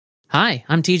Hi,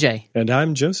 I'm TJ. And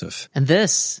I'm Joseph. And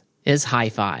this is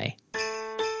Hi-Fi.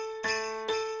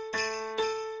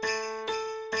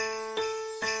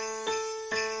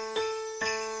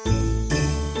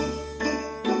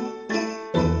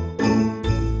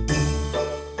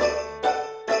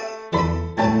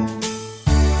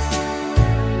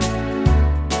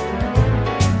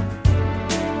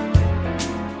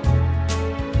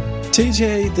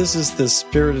 TJ, this is the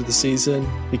spirit of the season.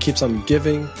 He keeps on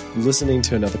giving, listening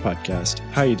to another podcast.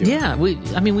 How are you doing? Yeah,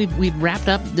 we've wrapped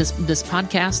up this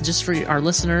podcast just for our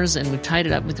listeners, and we've tied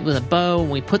it up with a bow, and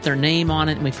we put their name on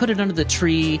it, and we put it under the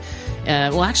tree.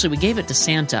 Actually, we gave it to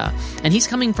Santa, and he's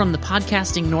coming from the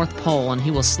podcasting North Pole, and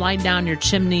he will slide down your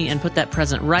chimney and put that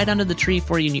present right under the tree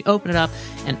for you, and you open it up,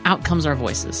 and out comes our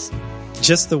voices.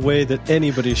 Just the way that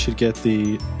anybody should get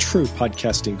the true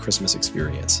podcasting Christmas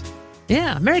experience.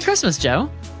 Yeah. Merry Christmas, Joe.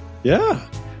 Yeah.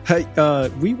 Hey,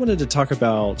 we wanted to talk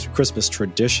about Christmas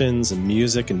traditions and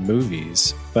music and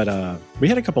movies, but we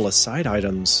had a couple of side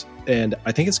items, and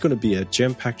I think it's going to be a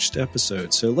jam-packed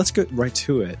episode. So let's get right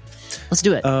to it. Let's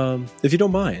do it. If you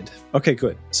don't mind. Okay,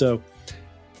 good. So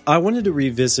I wanted to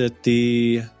revisit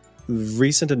the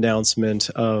recent announcement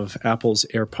of Apple's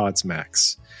AirPods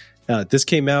Max. This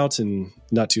came out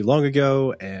not too long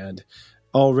ago, and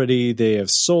already they have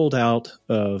sold out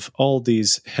of all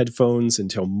these headphones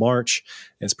until March,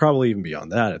 and it's probably even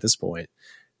beyond that at this point.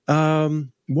 What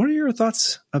are your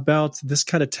thoughts about this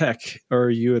kind of tech? Are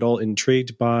you at all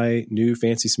intrigued by new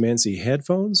fancy smancy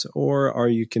headphones, or are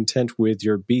you content with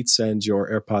your Beats and your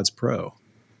AirPods Pro?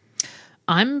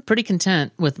 I'm pretty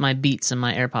content with my Beats and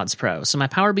my AirPods Pro. So my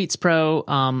Power Beats Pro,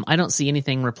 I don't see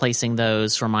anything replacing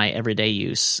those for my everyday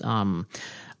use. I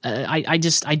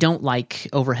don't like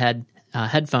overhead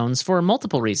headphones for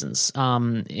multiple reasons.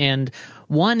 And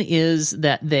one is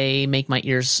that they make my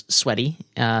ears sweaty.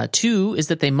 Two is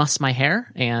that they muss my hair,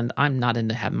 and I'm not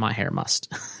into having my hair mussed.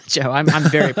 Joe, I'm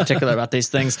very particular about these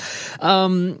things.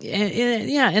 And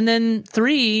then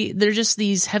three, they're just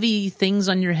these heavy things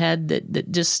on your head that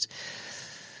just,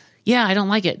 yeah, I don't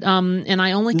like it. And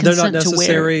I only consent to wear. They're not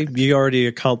necessary. You already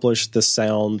accomplished the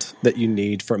sound that you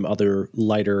need from other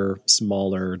lighter,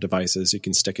 smaller devices you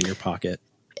can stick in your pocket.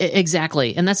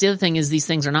 Exactly. And that's the other thing is these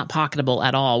things are not pocketable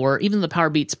at all, where even the Power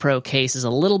Beats Pro case is a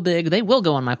little big. They will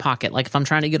go in my pocket. Like if I'm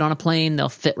trying to get on a plane, they'll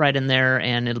fit right in there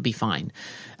and it'll be fine.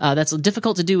 That's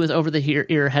difficult to do with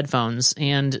over-the-ear headphones.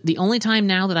 And the only time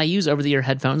now that I use over-the-ear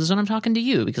headphones is when I'm talking to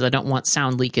you, because I don't want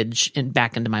sound leakage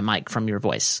back into my mic from your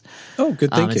voice. Oh,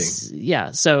 good thinking.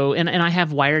 Yeah. So, and I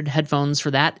have wired headphones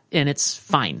for that, and it's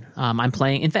fine. I'm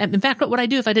playing. In fact, what I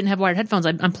do if I didn't have wired headphones,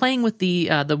 I'm playing with the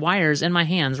wires in my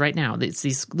hands right now. It's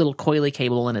these little coily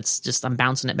cable, and it's just I'm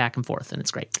bouncing it back and forth, and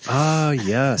it's great. Ah,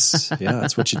 yes. Yeah,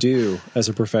 that's what you do as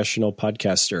a professional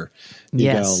podcaster. You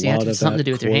yes, got a lot of something that to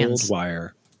do with your hands.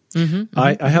 Wire. Mm-hmm,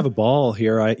 I have a ball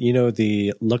here.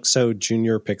 The Luxo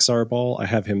Junior Pixar ball. I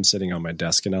have him sitting on my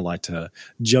desk, and I like to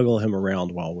juggle him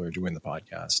around while we're doing the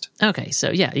podcast. Okay,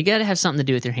 so yeah, you got to have something to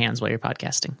do with your hands while you're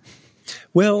podcasting.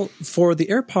 Well, for the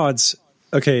AirPods,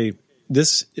 okay,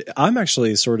 I'm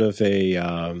actually sort of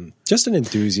just an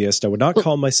enthusiast. I would not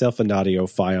call myself an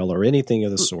audiophile or anything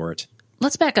of the sort.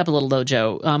 Let's back up a little, though,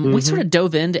 Joe. We sort of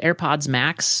dove into AirPods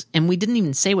Max, and we didn't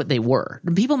even say what they were.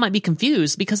 People might be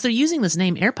confused because they're using this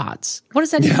name AirPods. What does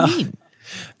that even mean?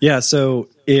 Yeah, so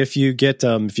if you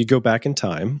go back in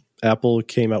time, Apple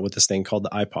came out with this thing called the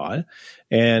iPod,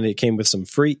 and it came with some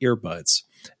free earbuds.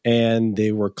 And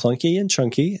they were clunky and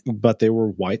chunky, but they were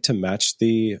white to match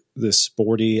the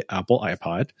sporty Apple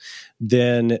iPod.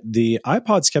 Then the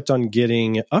iPods kept on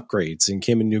getting upgrades and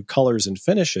came in new colors and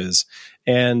finishes,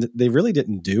 and they really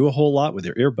didn't do a whole lot with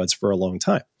their earbuds for a long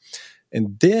time.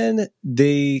 And then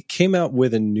they came out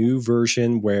with a new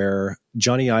version where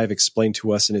Johnny Ive explained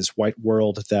to us in his White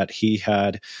World that he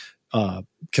had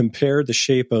compared the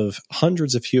shape of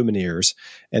hundreds of human ears,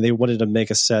 and they wanted to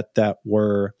make a set that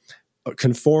were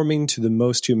conforming to the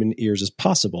most human ears as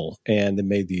possible. And they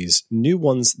made these new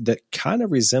ones that kind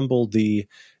of resembled the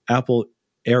Apple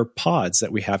AirPods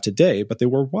that we have today, but they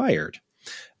were wired.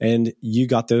 And you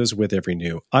got those with every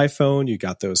new iPhone. You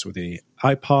got those with the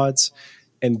iPods.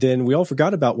 And then we all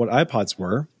forgot about what iPods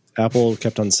were. Apple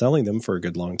kept on selling them for a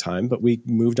good long time, but we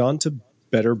moved on to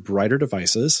better, brighter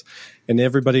devices. And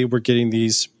everybody were getting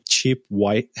these cheap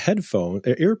white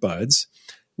earbuds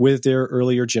with their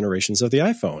earlier generations of the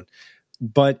iPhone.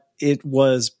 But it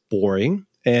was boring,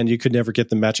 and you could never get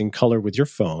the matching color with your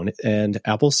phone. And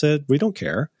Apple said, we don't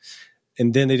care.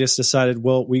 And then they just decided,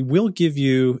 well, we will give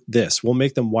you this. We'll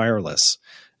make them wireless.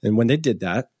 And when they did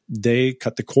that, they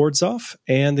cut the cords off,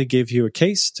 and they gave you a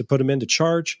case to put them in to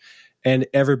charge, and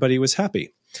everybody was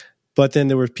happy. But then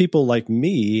there were people like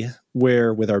me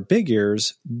where with our big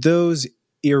ears, those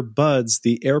earbuds,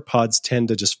 the AirPods tend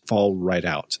to just fall right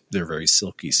out. They're very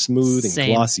silky smooth and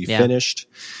glossy finished.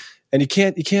 And you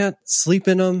can't sleep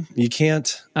in them. You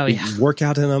can't work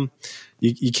out in them.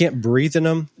 You can't breathe in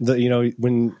them.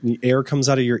 When the air comes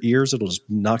out of your ears, it'll just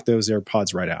knock those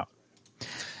AirPods right out.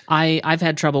 I've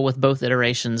had trouble with both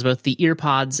iterations, both the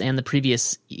EarPods and the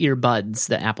previous earbuds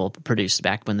that Apple produced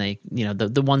back when they,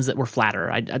 the ones that were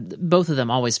flatter. Both of them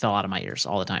always fell out of my ears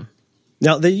all the time.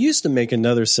 Now, they used to make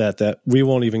another set that we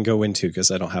won't even go into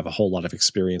because I don't have a whole lot of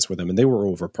experience with them, and they were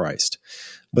overpriced.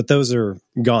 But those are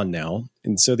gone now.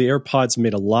 And so the AirPods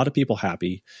made a lot of people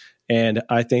happy. And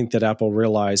I think that Apple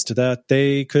realized that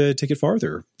they could take it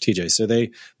farther, TJ. So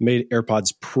they made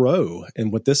AirPods Pro.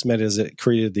 And what this meant is it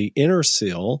created the inner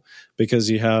seal because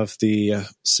you have the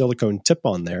silicone tip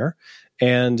on there.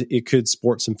 And it could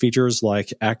sport some features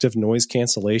like active noise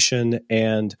cancellation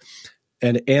and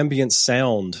an ambient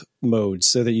sound mode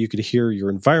so that you could hear your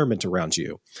environment around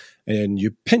you. And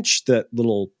you pinch that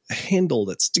little handle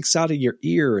that sticks out of your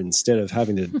ear instead of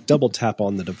having to double tap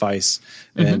on the device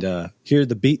and hear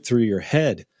the beat through your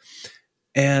head.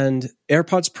 And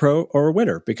AirPods Pro are a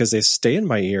winner because they stay in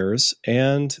my ears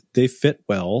and they fit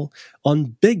well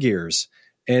on big ears.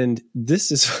 And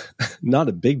this is not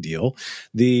a big deal.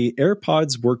 The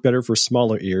AirPods work better for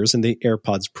smaller ears, and the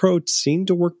AirPods Pro seem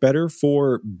to work better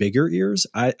for bigger ears.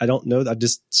 I don't know. I'm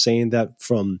just saying that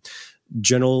from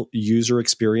general user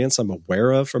experience I'm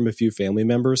aware of from a few family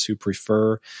members who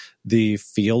prefer the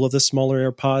feel of the smaller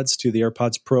AirPods to the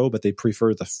AirPods Pro, but they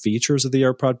prefer the features of the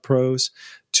AirPod Pros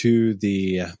to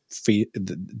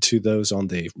to those on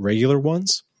the regular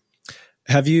ones.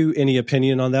 Have you any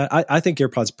opinion on that? I think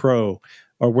AirPods Pro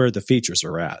are where the features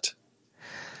are at.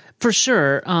 For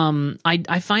sure.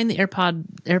 I find the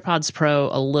AirPods Pro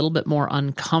a little bit more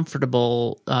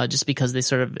uncomfortable just because they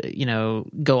sort of,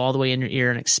 go all the way in your ear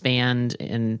and expand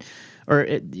they're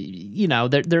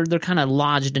kind of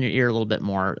lodged in your ear a little bit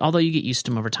more, although you get used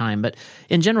to them over time. But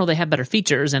in general, they have better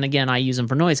features. And again, I use them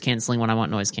for noise canceling when I want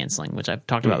noise canceling, which I've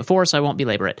talked about before, so I won't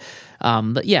belabor it.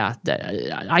 But yeah,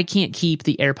 I can't keep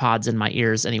the AirPods in my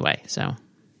ears anyway,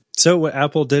 So what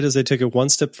Apple did is they took it one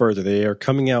step further. They are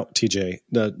coming out, TJ.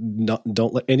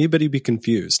 Don't let anybody be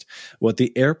confused. What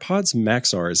the AirPods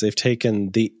Max are is they've taken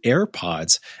the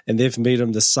AirPods and they've made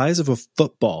them the size of a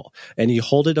football. And you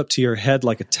hold it up to your head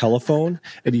like a telephone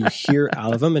and you hear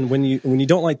out of them. And when you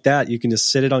don't like that, you can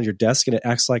just sit it on your desk and it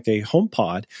acts like a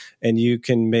HomePod and you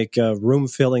can make a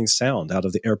room-filling sound out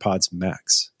of the AirPods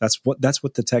Max. That's what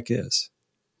the tech is.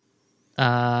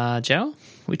 Joe,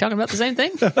 we talking about the same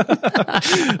thing?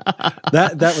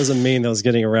 That was a meme that was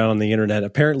getting around on the internet.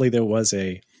 Apparently there was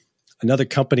another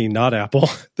company, not Apple,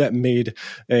 that made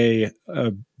a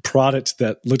product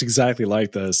that looked exactly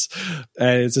like this.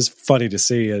 And it's just funny to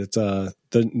see it. The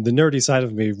nerdy side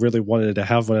of me really wanted to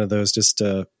have one of those just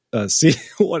to see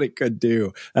what it could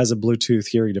do as a Bluetooth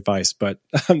hearing device, but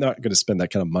I'm not going to spend that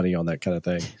kind of money on that kind of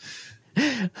thing.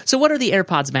 So what are the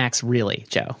AirPods Max really,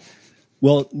 Joe?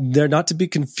 Well, they're not to be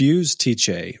confused,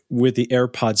 TJ, with the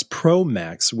AirPods Pro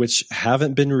Max, which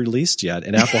haven't been released yet,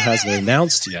 and Apple hasn't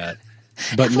announced yet.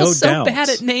 But Apple's no doubt, so bad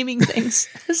at naming things.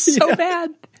 So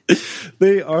bad.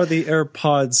 They are the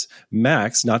AirPods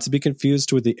Max, not to be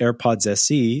confused with the AirPods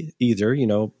SE either.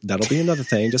 That'll be another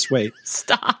thing. Just wait.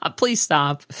 Stop. Please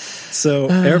stop. So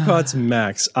AirPods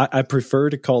Max, I prefer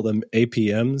to call them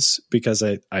APMs because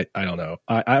I don't know.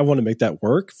 I want to make that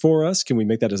work for us. Can we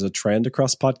make that as a trend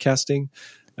across podcasting?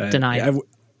 Denied.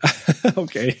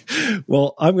 Okay.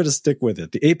 Well, I'm going to stick with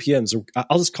it. The APMs,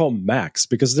 I'll just call them Max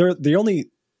because they're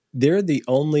the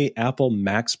only Apple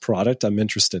Max product I'm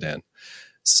interested in.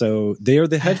 So they are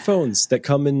the headphones that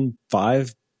come in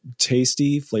 5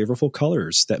 tasty, flavorful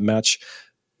colors that match.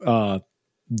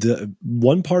 The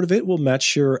one part of it will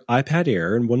match your iPad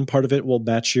Air, and one part of it will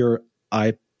match your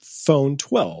iPhone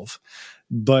 12,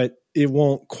 but it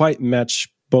won't quite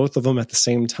match both of them at the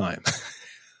same time.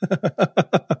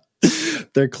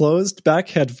 They're closed back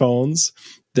headphones.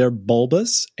 They're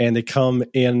bulbous, and they come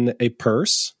in a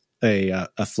purse, a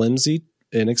flimsy,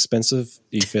 inexpensive,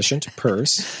 efficient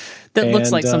purse. That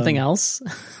looks like something else.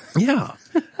 Yeah.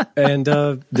 And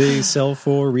they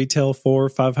retail for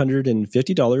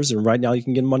 $550. And right now you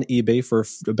can get them on eBay for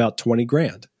about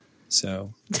 $20,000.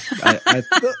 So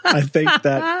I think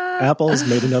that Apple has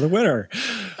made another winner.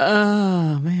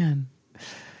 Oh, man.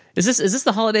 Is this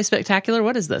the holiday spectacular?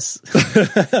 What is this?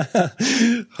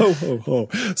 Ho, ho, ho.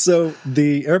 So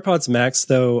the AirPods Max,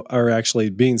 though, are actually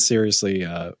being seriously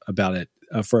about it.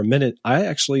 For a minute, I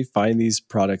actually find these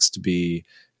products to be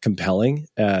compelling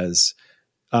as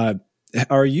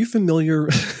are you familiar?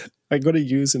 I'm going to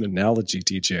use an analogy,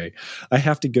 TJ. I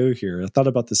have to go here. I thought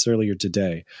about this earlier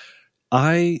today.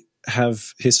 I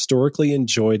have historically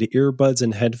enjoyed earbuds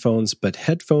and headphones, but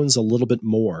headphones a little bit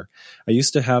more. I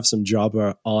used to have some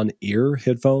Jabra on-ear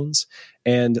headphones,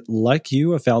 and like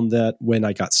you, I found that when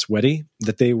I got sweaty,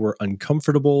 that they were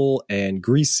uncomfortable and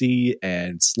greasy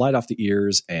and slide off the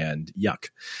ears and yuck.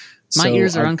 My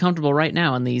ears are uncomfortable right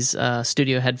now in these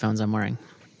studio headphones I'm wearing.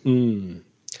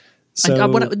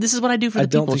 So this is what I do for the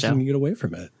people, I don't think Joe. you can get away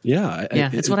from it. Yeah.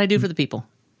 It's what I do for the people.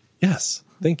 Yes.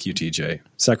 Thank you, TJ.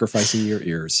 Sacrificing your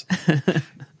ears.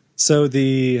 So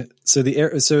the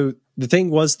thing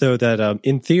was, though, that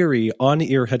in theory,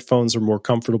 on-ear headphones are more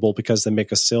comfortable because they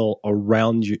make a seal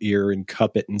around your ear and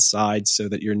cup it inside so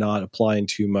that you're not applying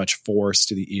too much force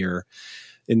to the ear.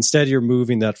 Instead, you're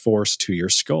moving that force to your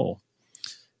skull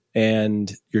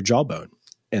and your jawbone,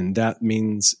 and that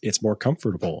means it's more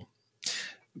comfortable.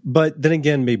 But then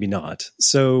again, maybe not.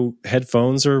 So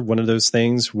headphones are one of those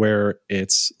things where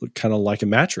it's kind of like a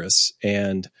mattress,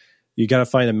 and you got to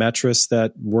find a mattress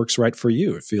that works right for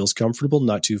you. It feels comfortable,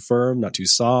 not too firm, not too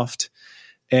soft.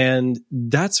 And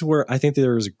that's where I think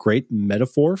there is a great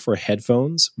metaphor for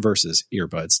headphones versus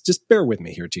earbuds. Just bear with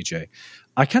me here, TJ.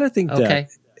 I kind of think that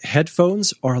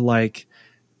headphones are like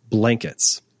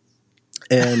blankets.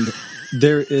 And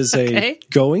there is a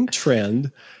going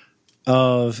trend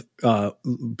of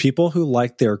people who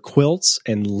like their quilts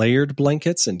and layered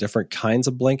blankets and different kinds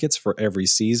of blankets for every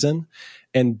season.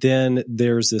 And then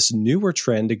there's this newer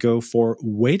trend to go for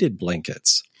weighted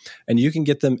blankets. And you can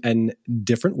get them in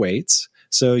different weights.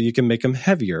 So you can make them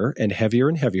heavier and heavier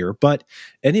and heavier. But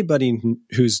anybody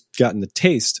who's gotten the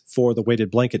taste for the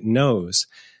weighted blanket knows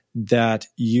that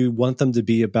you want them to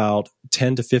be about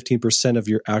 10 to 15% of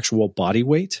your actual body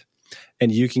weight.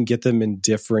 And you can get them in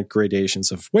different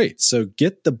gradations of weight. So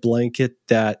get the blanket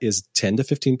that is 10 to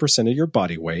 15% of your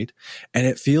body weight. And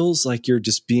it feels like you're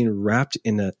just being wrapped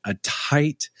in a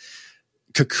tight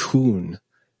cocoon.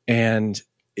 And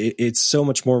it's so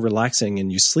much more relaxing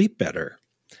and you sleep better.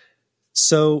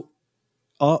 So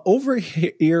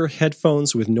over-ear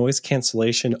headphones with noise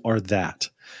cancellation are that.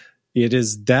 It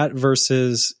is that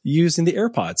versus using the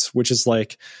AirPods, which is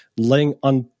like laying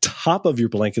on top of your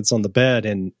blankets on the bed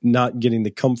and not getting the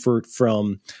comfort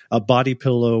from a body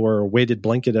pillow or a weighted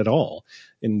blanket at all.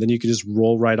 And then you could just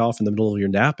roll right off in the middle of your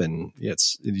nap and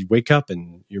you wake up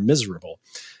and you're miserable.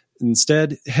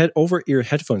 Instead, over-ear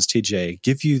headphones, TJ,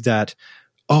 give you that,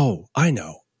 oh, I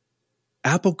know.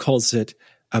 Apple calls it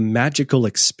a magical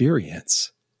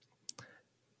experience.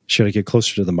 Should I get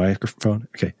closer to the microphone?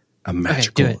 Okay. A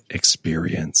magical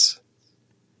experience.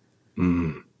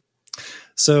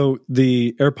 So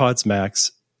the AirPods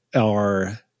Max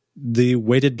are the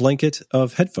weighted blanket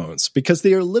of headphones because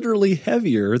they are literally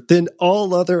heavier than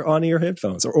all other on-ear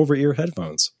headphones or over-ear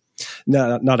headphones.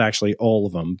 No, not actually all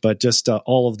of them, but just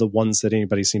all of the ones that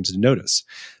anybody seems to notice.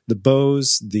 The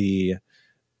Bose,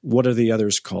 what are the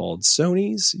others called?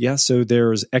 Sony's? Yeah, so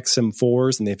there's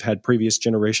XM4s, and they've had previous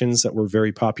generations that were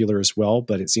very popular as well,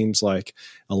 but it seems like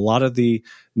a lot of the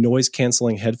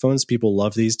noise-canceling headphones people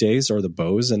love these days are the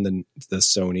Bose and the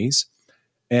Sony's,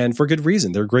 and for good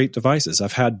reason. They're great devices.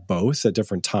 I've had both at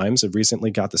different times. I've recently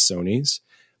got the Sony's,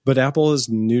 but Apple is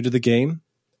new to the game,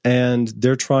 and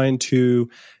they're trying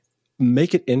to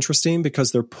make it interesting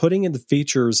because they're putting in the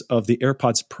features of the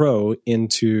AirPods Pro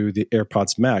into the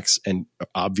AirPods Max, and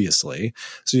obviously,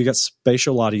 so you got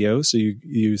spatial audio, so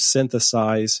you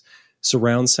synthesize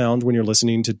surround sound when you're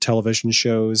listening to television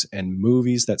shows and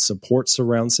movies that support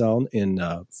surround sound in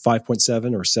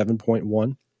 5.7 or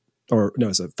 7.1, or no,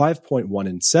 it's a 5.1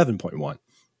 and 7.1,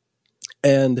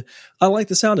 and I like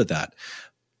the sound of that.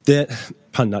 Then,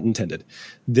 pun not intended.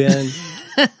 Then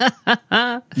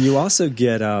you also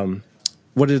get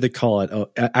what do they call it?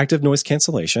 Active noise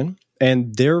cancellation,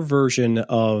 and their version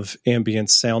of ambient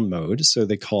sound mode. So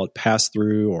they call it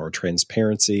pass-through or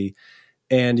transparency.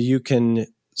 And you can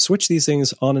switch these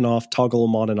things on and off, toggle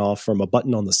them on and off from a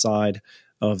button on the side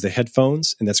of the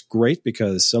headphones. And that's great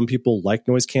because some people like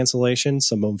noise cancellation.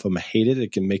 Some of them hate it.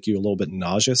 It can make you a little bit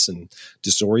nauseous and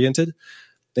disoriented.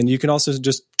 Then you can also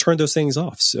just turn those things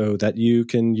off so that you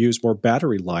can use more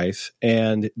battery life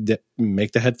and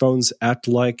make the headphones act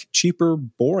like cheaper,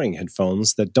 boring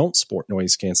headphones that don't support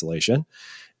noise cancellation.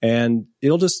 And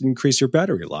it'll just increase your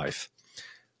battery life.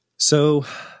 So,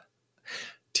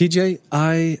 TJ,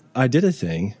 I did a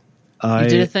thing. You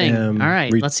did a thing. All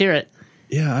right, let's hear it.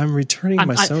 Yeah, I'm returning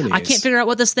my Sony's. I can't figure out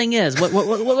what this thing is. What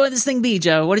would this thing be,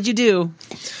 Joe? What did you do?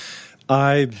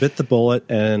 I bit the bullet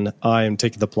and I'm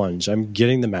taking the plunge. I'm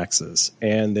getting the Maxes,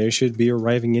 and they should be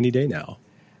arriving any day now.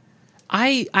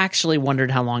 I actually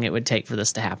wondered how long it would take for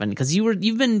this to happen, because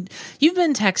you've been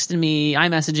texting me,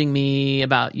 iMessaging me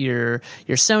about your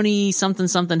Sony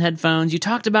something headphones. You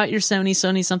talked about your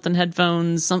Sony something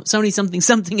headphones, Sony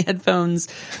something headphones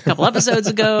a couple episodes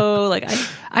ago. Like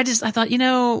I thought,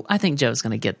 I think Joe's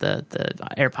going to get the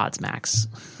AirPods Max.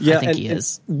 Yeah, I think he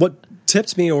is. What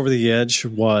tipped me over the edge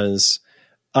was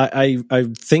I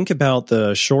think about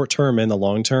the short term and the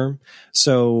long term.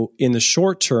 So in the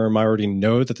short term, I already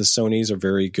know that the Sonys are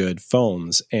very good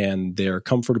phones and they're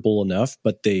comfortable enough,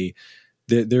 but I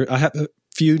have a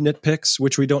few nitpicks,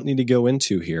 which we don't need to go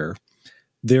into here.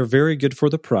 They're very good for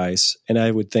the price, and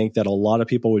I would think that a lot of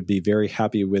people would be very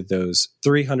happy with those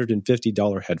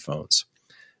 $350 headphones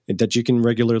that you can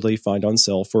regularly find on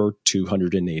sale for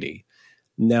 $280.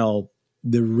 Now,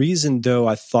 the reason, though,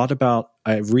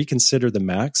 I reconsidered the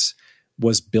Max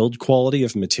was build quality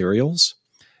of materials.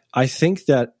 I think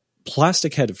that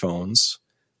plastic headphones,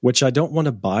 which I don't want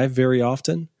to buy very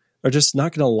often, are just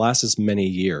not going to last as many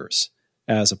years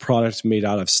as a product made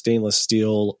out of stainless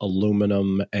steel,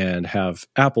 aluminum, and have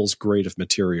Apple's grade of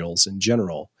materials in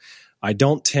general. I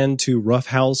don't tend to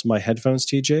roughhouse my headphones,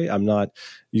 TJ. I'm not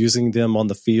using them on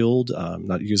the field. I'm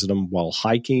not using them while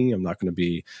hiking. I'm not going to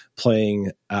be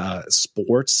playing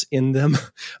sports in them.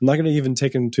 I'm not going to even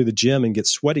take them to the gym and get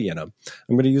sweaty in them.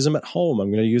 I'm going to use them at home.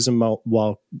 I'm going to use them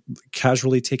while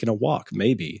casually taking a walk,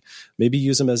 maybe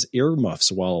use them as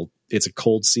earmuffs while it's a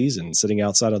cold season, sitting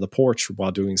outside on the porch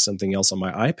while doing something else on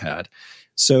my iPad.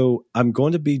 So I'm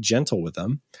going to be gentle with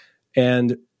them.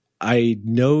 And I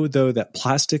know, though, that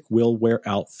plastic will wear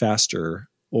out faster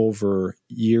over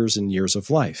years and years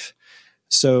of life.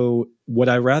 So would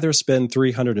I rather spend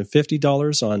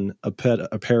 $350 on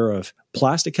a pair of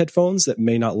plastic headphones that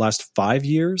may not last 5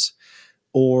 years,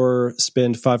 or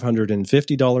spend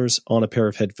 $550 on a pair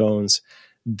of headphones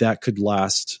that could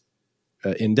last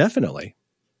indefinitely?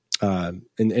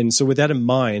 And so with that in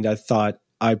mind, I thought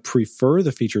I prefer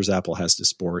the features Apple has to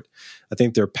sport. I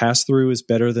think their pass-through is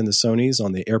better than the Sony's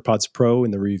on the AirPods Pro,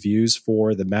 and the reviews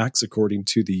for the Max, according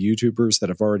to the YouTubers that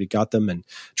have already got them and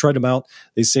tried them out,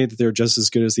 they say that they're just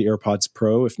as good as the AirPods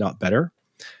Pro, if not better.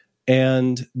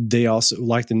 And they also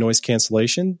like the noise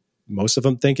cancellation. Most of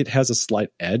them think it has a slight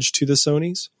edge to the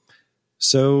Sony's.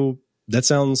 So that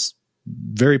sounds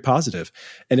very positive.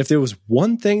 And if there was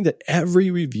one thing that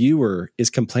every reviewer is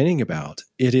complaining about,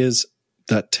 it is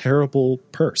that terrible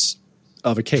purse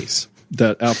of a case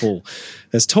that Apple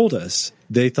has told us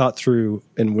they thought through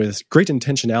and with great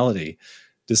intentionality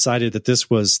decided that this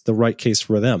was the right case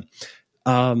for them.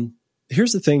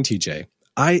 Here's the thing, TJ.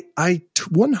 I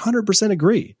 100%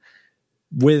 agree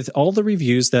with all the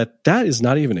reviews that is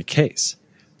not even a case.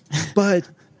 But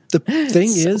the thing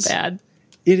is, bad.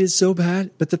 It is so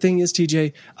bad. But the thing is,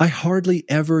 TJ, I hardly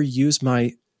ever use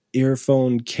my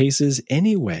earphone cases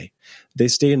anyway. They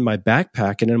stay in my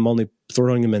backpack, and I'm only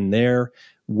throwing them in there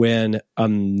when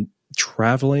I'm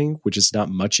traveling, which is not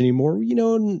much anymore.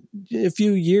 In a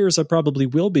few years, I probably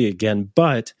will be again,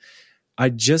 but I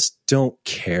just don't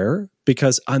care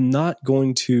because I'm not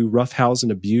going to roughhouse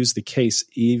and abuse the case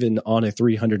even on a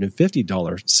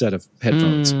 $350 set of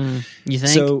headphones. You think?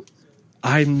 So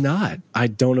I'm not. I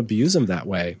don't abuse them that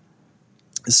way.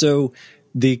 So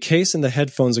the case and the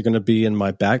headphones are going to be in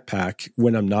my backpack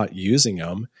when I'm not using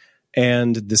them.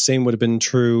 And the same would have been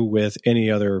true with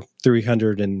any other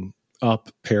 300 and up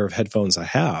pair of headphones I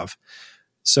have.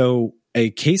 So a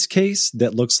case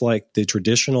that looks like the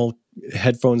traditional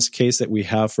headphones case that we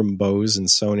have from Bose and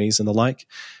Sony's and the like,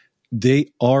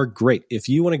 they are great. If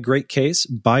you want a great case,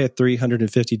 buy a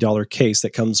 $350 case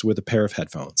that comes with a pair of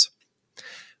headphones.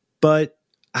 But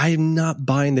I'm not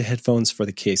buying the headphones for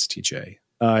the case, TJ.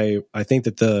 I think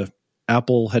that the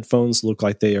Apple headphones look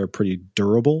like they are pretty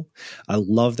durable. I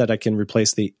love that I can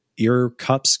replace the ear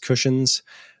cups, cushions,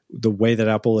 the way that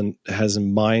Apple has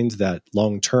in mind that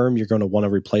long term you're going to want to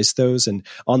replace those. And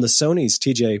on the Sony's,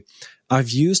 TJ, I've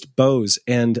used Bose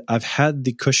and I've had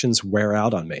the cushions wear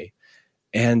out on me.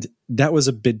 And that was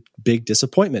a big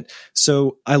disappointment.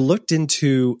 So I looked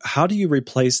into how do you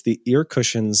replace the ear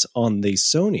cushions on the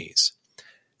Sony's?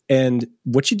 And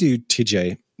what you do,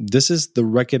 TJ, this is the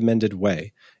recommended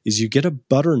way, is you get a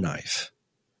butter knife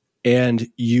and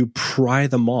you pry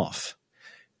them off.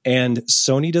 And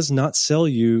Sony does not sell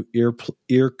you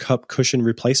ear cup cushion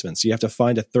replacements. You have to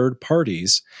find a third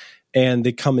parties, and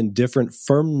they come in different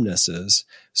firmnesses.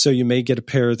 So you may get a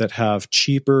pair that have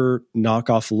cheaper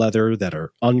knockoff leather that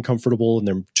are uncomfortable and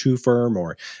they're too firm,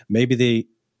 or maybe they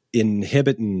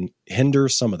inhibit and hinder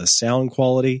some of the sound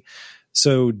quality.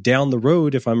 So down the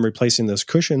road, if I'm replacing those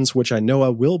cushions, which I know I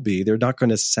will be, they're not going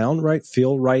to sound right,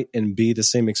 feel right, and be the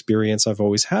same experience I've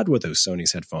always had with those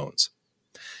Sony's headphones.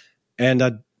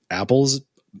 And Apple's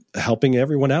helping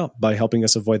everyone out by helping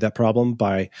us avoid that problem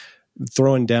by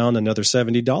throwing down another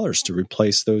 $70 to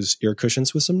replace those ear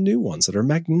cushions with some new ones that are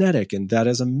magnetic. And that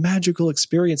is a magical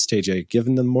experience, TJ,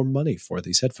 giving them more money for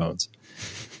these headphones.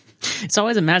 It's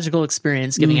always a magical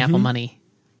experience giving Apple money.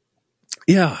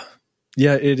 Yeah.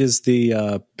 Yeah, it is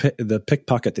the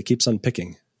pickpocket that keeps on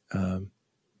picking.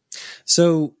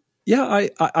 So yeah,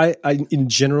 I in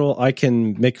general, I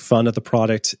can make fun of the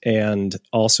product and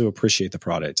also appreciate the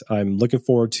product. I'm looking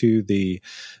forward to the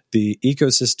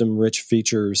ecosystem rich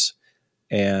features,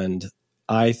 and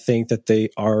I think that they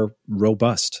are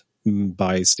robust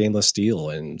by stainless steel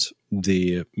and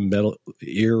the metal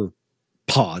ear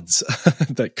pods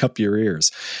that cup your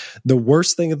ears. The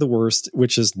worst thing of the worst,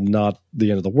 which is not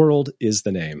the end of the world, is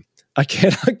the name. I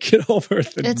cannot get over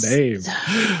the name.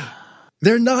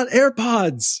 They're not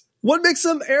AirPods. What makes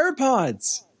them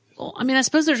AirPods? Well, I mean, I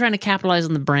suppose they're trying to capitalize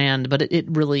on the brand, but it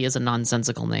really is a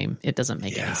nonsensical name. It doesn't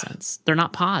make any sense. They're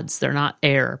not pods. They're not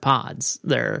AirPods.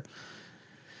 They're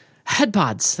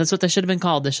HeadPods. That's what they should have been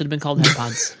called. They should have been called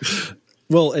HeadPods.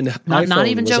 Well, and not iPhone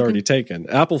even was joking. already taken.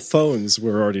 Apple phones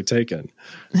were already taken.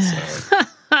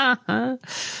 So.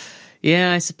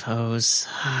 Yeah, I suppose.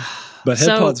 But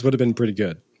HeadPods would have been pretty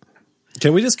good.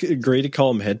 Can we just agree to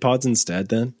call them HeadPods instead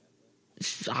then?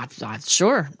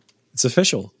 Sure. It's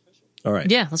official. All right.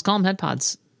 Yeah, let's call them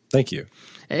HeadPods. Thank you.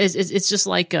 It's just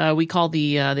like we call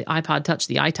the iPod Touch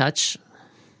the iTouch.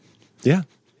 Yeah.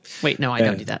 Wait, no, I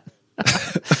don't do that.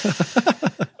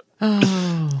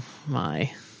 Oh,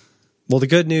 my. Well, the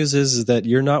good news is that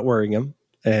you're not wearing them,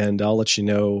 and I'll let you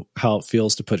know how it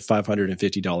feels to put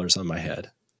 $550 on my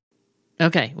head.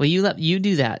 Okay. Well, you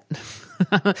do that.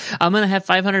 I'm going to have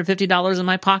 $550 in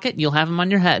my pocket. You'll have them on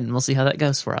your head, and we'll see how that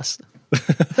goes for us.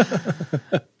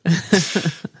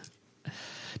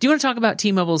 Do you want to talk about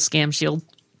T-Mobile's Scam Shield?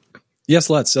 Yes,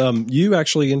 let's. You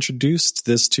actually introduced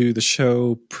this to the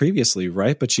show previously,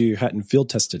 right? But you hadn't field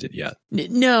tested it yet.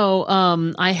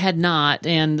 No, I had not.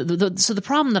 And so the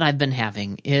problem that I've been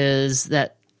having is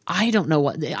that I don't know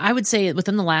what I would say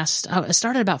within the last. I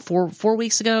started about four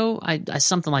weeks ago. I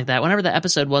something like that. Whenever the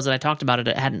episode was that I talked about it,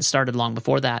 it hadn't started long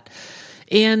before that.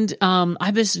 And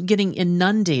I was getting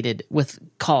inundated with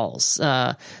calls.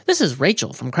 This is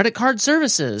Rachel from Credit Card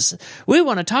Services. We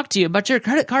want to talk to you about your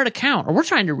credit card account, or we're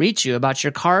trying to reach you about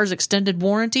your car's extended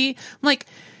warranty. I'm like,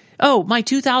 oh, my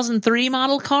 2003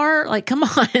 model car? Like, come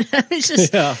on. It's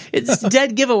just, it's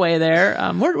dead giveaway there.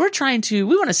 We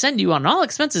want to send you on an all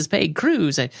expenses paid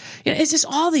cruise. It's just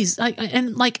all these,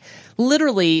 and like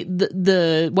literally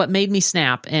what made me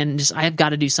snap and just, I've got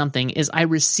to do something is I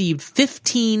received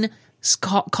 15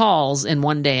 calls in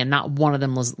one day, and not one of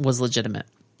them was legitimate.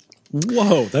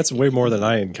 Whoa, that's way more than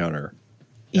I encounter.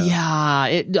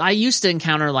 Yeah, I used to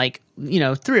encounter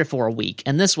 3 or 4 a week,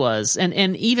 and this was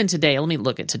and even today. Let me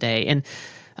look at today, and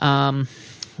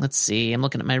let's see. I'm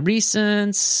looking at my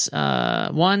recents.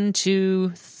 1,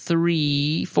 2,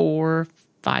 3, 4,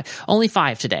 5. Only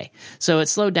 5 today, so it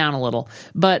slowed down a little.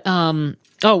 But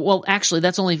oh, well, actually,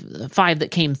 that's only 5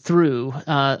 that came through.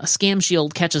 Scam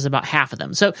Shield catches about half of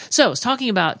them. So I was talking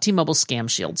about T-Mobile Scam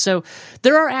Shield. So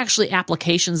there are actually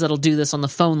applications that'll do this on the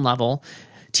phone level.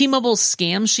 T-Mobile's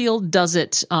Scam Shield does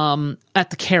it at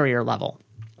the carrier level,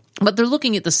 but they're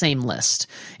looking at the same list.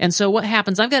 And so what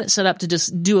happens, I've got it set up to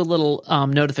just do a little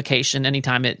notification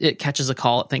anytime it catches a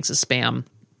call it thinks is spam,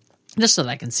 just so that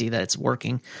I can see that it's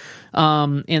working.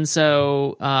 And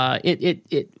so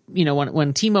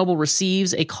when T-Mobile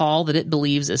receives a call that it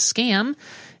believes is scam,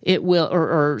 it will,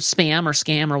 or spam or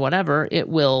scam or whatever, it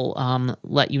will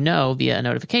let you know via a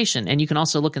notification. And you can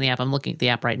also look in the app. I'm looking at the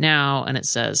app right now, and it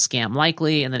says scam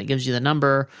likely, and then it gives you the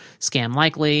number, scam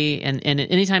likely. And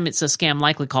anytime it says scam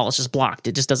likely call, it's just blocked.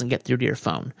 It just doesn't get through to your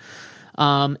phone.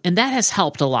 And that has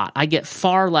helped a lot. I get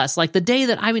far less. Like the day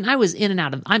that, I was in and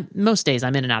out of, most days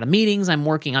I'm in and out of meetings. I'm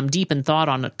working, I'm deep in thought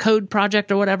on a code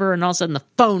project or whatever, and all of a sudden the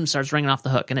phone starts ringing off the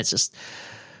hook, and it's just,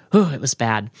 it was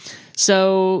bad.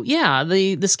 So yeah,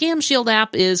 the Scam Shield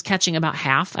app is catching about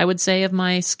half, I would say, of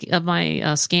my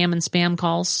scam and spam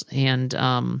calls,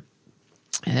 and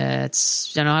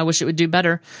it's, I wish it would do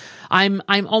better. I'm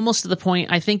almost to the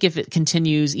point. I think if it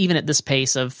continues, even at this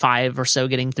pace of 5 or so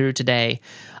getting through today,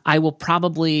 I will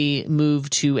probably move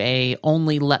to a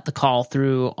only let the call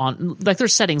through on, like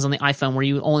there's settings on the iPhone where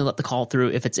you only let the call through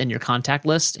if it's in your contact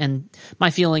list. And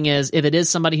my feeling is if it is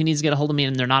somebody who needs to get a hold of me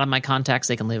and they're not in my contacts,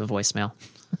 they can leave a voicemail.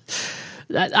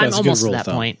 I'm almost to that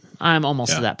point. I'm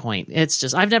almost to that point. It's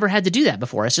just, I've never had to do that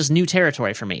before. It's just new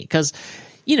territory for me because,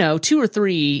 2 or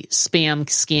 3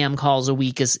 scam calls a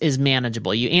week is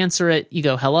manageable. You answer it, you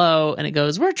go, hello, and it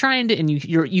goes, we're trying to, and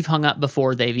you've hung up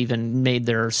before they've even made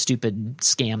their stupid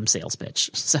scam sales pitch.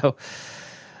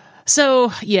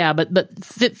 So yeah, but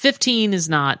 15 is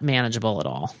not manageable at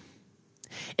all.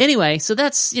 Anyway, so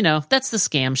that's the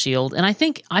Scam Shield, and I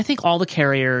think all the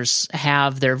carriers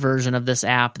have their version of this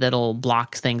app that'll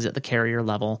block things at the carrier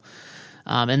level,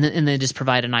 and they just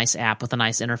provide a nice app with a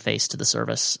nice interface to the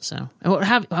service. So,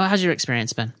 how's your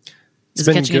experience been? Is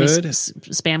it catching good. Any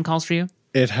spam calls for you?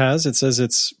 It has. It says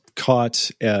it's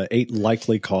caught 8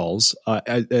 likely calls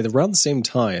at around the same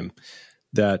time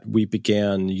that we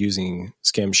began using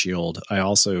Scam Shield. I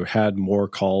also had more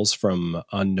calls from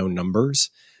unknown numbers.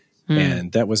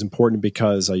 And that was important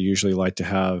because I usually like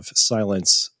to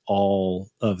silence all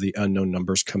of the unknown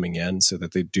numbers coming in so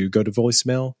that they do go to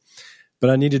voicemail. But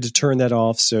I needed to turn that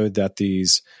off so that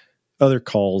these other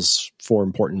calls for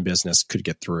important business could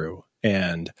get through.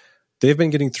 And they've been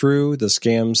getting through. The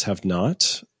scams have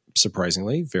not,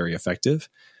 surprisingly, very effective.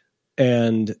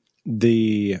 And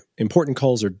the important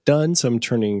calls are done, so I'm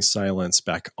turning silence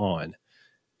back on.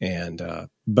 And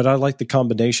but I like the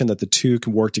combination that the two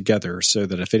can work together so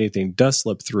that if anything does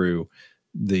slip through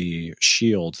the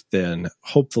shield, then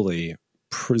hopefully,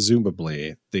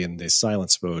 presumably, the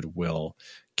silence mode will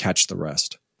catch the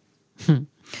rest.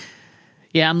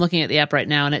 Yeah, I'm looking at the app right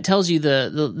now, and it tells you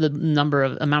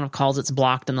the amount of calls it's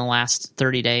blocked in the last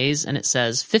 30 days, and it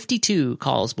says 52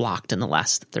 calls blocked in the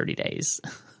last 30 days.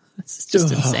 It's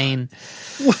just insane.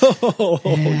 Whoa!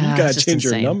 Yeah, you gotta change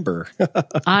your number.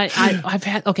 I've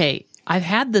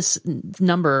had this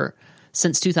number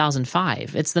since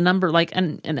 2005. It's the number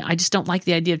and I just don't like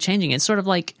the idea of changing it. It's sort of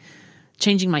like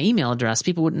changing my email address.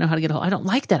 People wouldn't know how to get a hold. I don't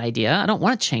like that idea. I don't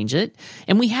want to change it.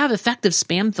 And we have effective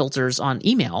spam filters on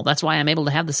email. That's why I'm able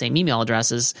to have the same email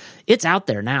addresses. It's out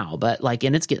there now, but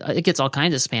and it gets all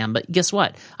kinds of spam. But guess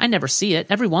what? I never see it.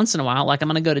 Every once in a while, I'm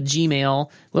going to go to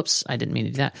Gmail. Whoops, I didn't mean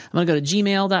to do that. I'm going to go to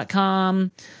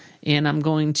gmail.com and I'm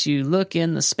going to look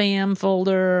in the spam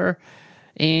folder.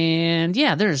 And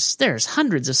yeah, there's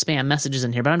hundreds of spam messages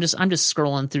in here, but I'm just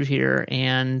scrolling through here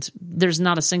and there's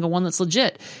not a single one that's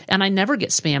legit. And I never get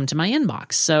spam to my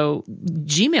inbox. So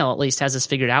Gmail at least has this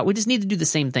figured out. We just need to do the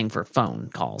same thing for phone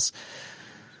calls.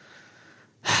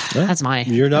 That's my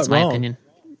opinion. You're not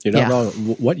wrong.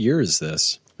 What year is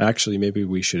this? Actually, maybe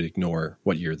we should ignore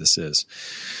what year this is.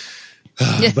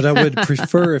 But I would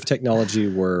prefer if technology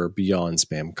were beyond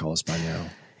spam calls by now.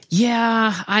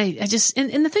 Yeah, I just,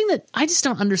 and the thing that I just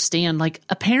don't understand,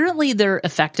 apparently they're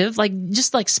effective,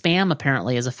 just like spam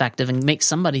apparently is effective and makes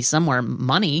somebody somewhere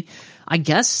money. I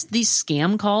guess these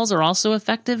scam calls are also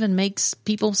effective and makes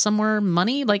people somewhere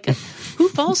money. Who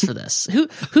falls for this?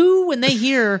 Who, when they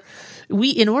hear,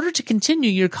 in order to continue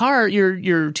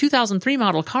your 2003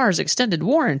 model car's extended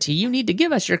warranty, you need to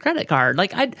give us your credit card.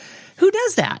 Who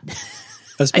does that?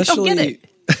 Especially I don't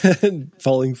get it.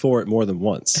 Falling for it more than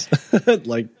once.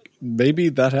 Maybe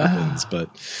that happens, but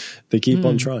they keep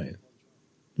on trying.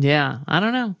 Yeah, I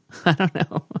don't know.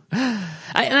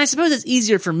 And I suppose it's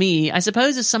easier for me. I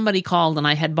suppose if somebody called and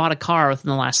I had bought a car within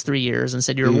the last 3 years and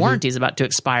said, your warranty is about to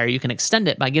expire, you can extend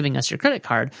it by giving us your credit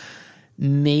card.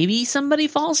 Maybe somebody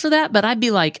falls for that, but I'd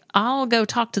be like, I'll go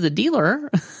talk to the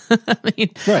dealer.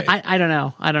 Right. I don't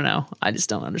know. I just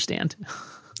don't understand.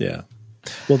 Yeah.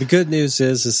 Well, the good news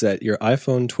is that your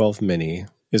iPhone 12 mini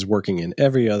is working in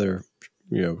every other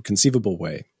conceivable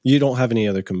way. You don't have any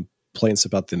other complaints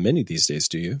about the mini these days,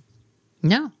 do you?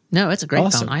 No, it's a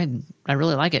great phone. I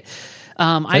really like it.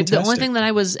 The only thing that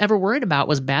I was ever worried about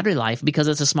was battery life because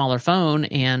it's a smaller phone,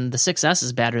 and the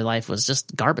 6S's battery life was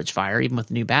just garbage fire, even with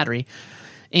the new battery.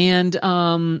 And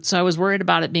so I was worried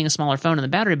about it being a smaller phone and the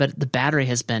battery, but the battery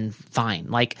has been fine.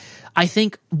 I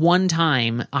think one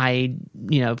time I,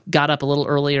 got up a little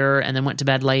earlier and then went to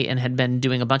bed late and had been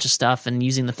doing a bunch of stuff and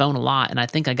using the phone a lot, and I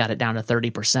think I got it down to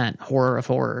 30%. Horror of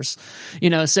horrors.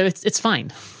 So it's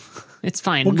fine. It's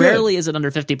fine. Well, rarely is it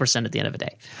under 50% at the end of the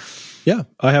day. Yeah,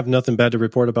 I have nothing bad to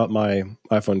report about my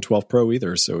iPhone 12 Pro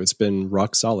either, so it's been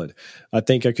rock solid. I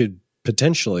think I could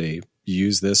potentially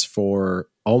use this for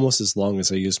almost as long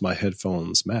as I use my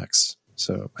headphones Max.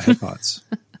 So my AirPods.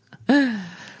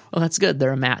 Well, that's good.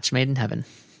 They're a match made in heaven.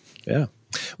 Yeah.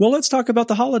 Well, let's talk about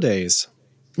the holidays.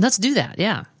 Let's do that.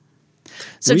 Yeah.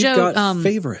 So We've Joe, got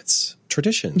favorites,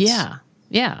 traditions. Yeah.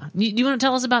 Yeah. You want to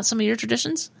tell us about some of your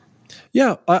traditions?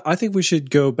 Yeah, I think we should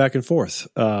go back and forth.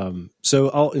 So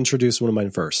I'll introduce one of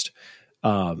mine first.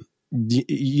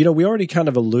 we already kind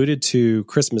of alluded to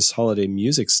Christmas holiday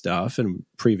music stuff in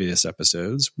previous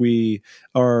episodes. We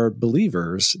are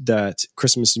believers that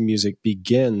Christmas music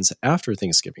begins after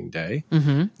Thanksgiving Day.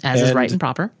 As is right and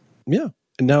proper. Yeah.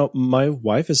 Now, my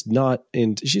wife is not,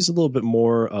 and she's a little bit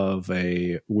more of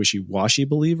a wishy-washy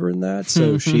believer in that.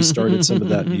 So she started some of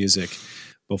that music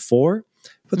before,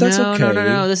 but that's okay.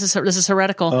 No. This is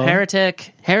heretical.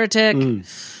 Heretic.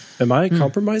 Am I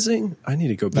compromising? I need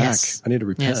to go back. Yes. I need to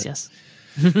repent. Yes.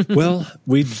 Well,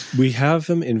 we have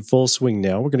them in full swing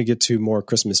now. We're going to get to more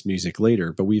Christmas music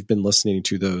later, but we've been listening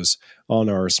to those on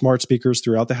our smart speakers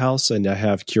throughout the house, and I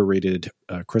have curated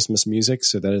Christmas music,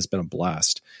 so that has been a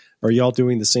blast. Are y'all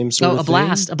doing the same sort of thing?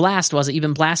 A blast. Was it? You've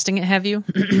been blasting it, have you?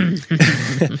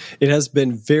 It has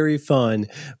been very fun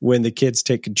when the kids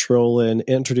take control and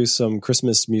introduce some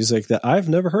Christmas music that I've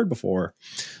never heard before.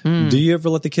 Do you ever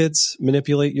let the kids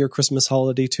manipulate your Christmas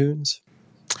holiday tunes?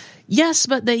 Yes,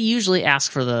 but they usually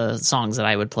ask for the songs that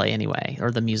I would play anyway,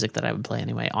 or the music that I would play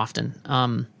anyway,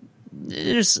 often.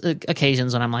 There's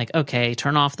occasions when I'm like, okay,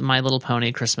 turn off the My Little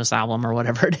Pony Christmas album or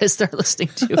whatever it is they're listening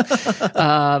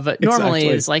to. But normally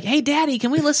it's like, hey, Daddy,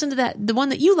 can we listen to the one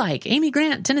that you like, Amy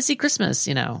Grant, Tennessee Christmas,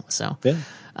 So,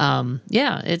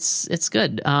 it's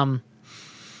good.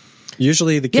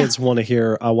 Usually the kids want to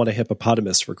hear I Want a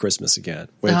Hippopotamus for Christmas Again,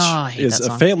 which is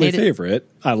a family favorite.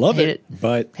 I love it,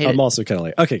 but I'm also kind of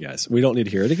like, okay, guys, we don't need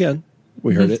to hear it again.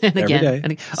 We heard it every day.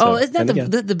 Isn't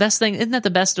that the best thing? Isn't that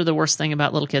the best or the worst thing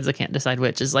about little kids? I can't decide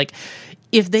which. Is like,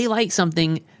 if they like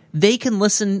something, they can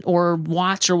listen or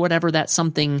watch or whatever that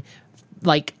something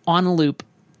like on a loop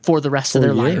for the rest of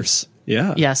their lives.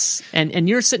 Yeah. Yes. And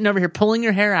you're sitting over here pulling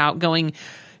your hair out,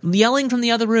 yelling from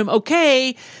the other room,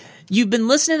 okay, you've been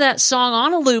listening to that song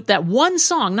on a loop, that one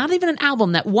song, not even an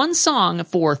album, that one song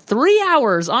for 3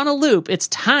 hours on a loop. It's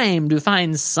time to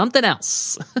find something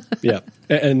else. Yeah.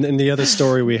 And the other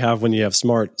story we have when you have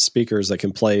smart speakers that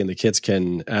can play and the kids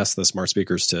can ask the smart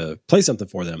speakers to play something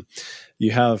for them,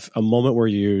 you have a moment where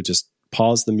you just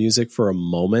pause the music for a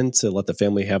moment to let the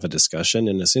family have a discussion.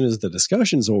 And as soon as the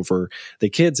discussion's over, the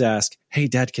kids ask, hey,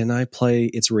 Dad, can I play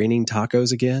It's Raining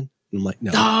Tacos again? And I'm like,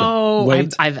 no.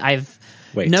 Wait.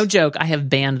 Wait. No joke. I have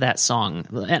banned that song,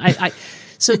 and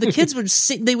so the kids would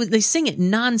sing, they sing it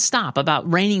nonstop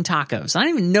about raining tacos. I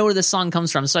don't even know where this song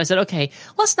comes from. So I said, okay,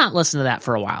 let's not listen to that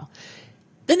for a while.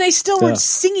 Then they still weren't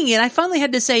singing it. I finally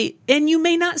had to say, and you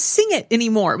may not sing it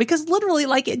anymore, because literally,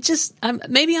 like, it just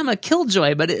maybe I'm a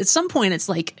killjoy, but at some point it's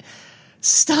like,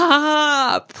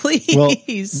 stop, please. Well,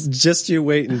 just you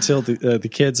wait until the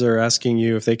kids are asking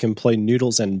you if they can play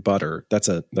Noodles and Butter. That's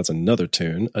another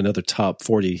tune, another top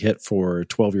 40 hit for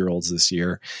 12-year-olds this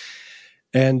year.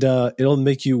 And it'll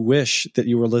make you wish that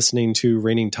you were listening to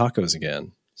Raining Tacos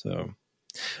again. So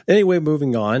anyway,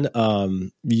 moving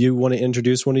on. You want to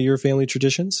introduce one of your family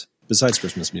traditions besides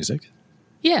Christmas music?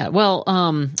 Yeah, well,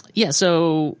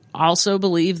 so I also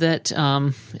believe that,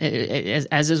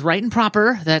 as is right and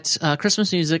proper, that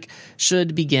Christmas music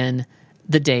should begin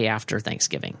the day after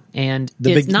Thanksgiving. And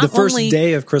the first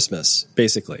day of Christmas,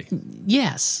 basically.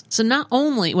 Yes. So not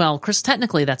only,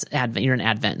 technically that's Advent. You're in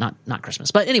Advent, not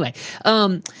Christmas. But anyway,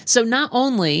 so not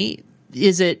only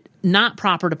is it not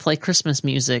proper to play Christmas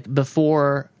music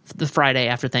before the Friday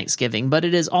after Thanksgiving, but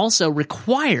it is also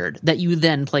required that you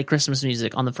then play Christmas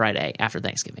music on the Friday after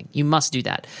Thanksgiving. You must do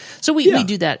that. So we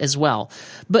do that as well.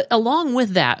 But along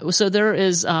with that, so there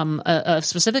is a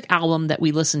specific album that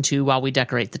we listen to while we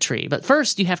decorate the tree. But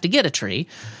first, you have to get a tree.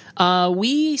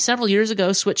 We several years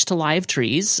ago switched to live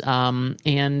trees,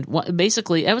 and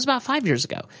basically it was about 5 years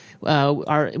ago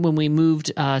when we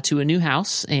moved to a new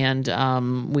house,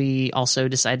 and we also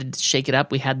decided to shake it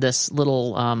up. We had this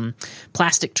little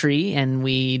plastic tree, and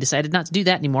we decided not to do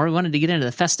that anymore. We wanted to get into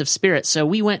the festive spirit, so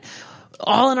we went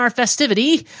all in our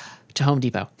festivity to Home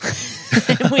Depot.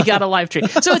 We got a live tree.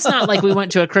 So it's not like we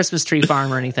went to a Christmas tree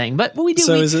farm or anything, but we do.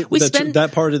 So is it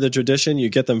that part of the tradition, you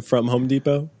get them from Home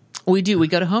Depot? We do. We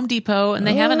go to Home Depot, and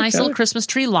they have a nice little Christmas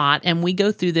tree lot, and we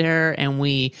go through there, and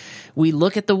we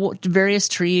look at the various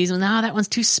trees, and that one's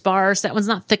too sparse, that one's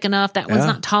not thick enough, that one's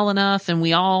not tall enough, and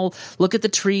we all look at the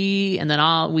tree, and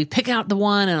then we pick out the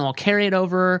one, and we'll carry it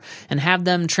over and have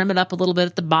them trim it up a little bit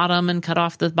at the bottom and cut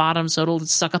off the bottom so it'll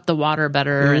suck up the water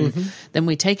better, and then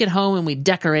we take it home and we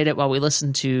decorate it while we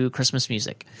listen to Christmas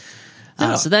music.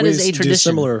 So that is a tradition.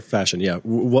 Similar fashion, yeah.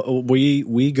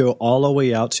 We go all the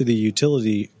way out to the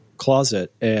utility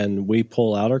closet and we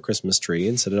pull out our Christmas tree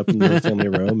and set it up in the family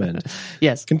room and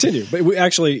continue. But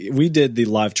we did the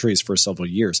live trees for several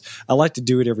years. I like to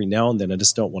do it every now and then. I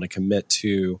just don't want to commit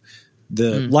to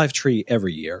the live tree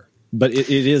every year, but it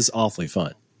is awfully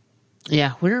fun.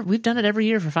 Yeah, we've done it every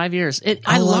year for 5 years.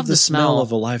 I love the smell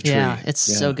of a live tree. Yeah, it's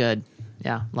so good.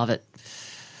 Yeah, love it.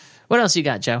 What else you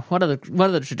got, Joe? What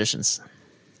other traditions?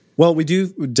 Well, we do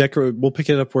decorate. We'll pick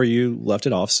it up where you left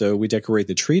it off. So we decorate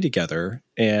the tree together,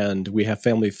 and we have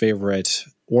family favorite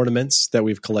ornaments that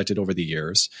we've collected over the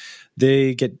years.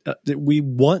 They get. We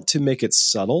want to make it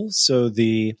subtle, so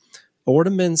the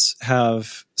ornaments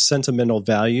have sentimental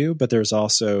value, but there's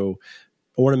also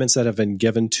ornaments that have been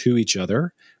given to each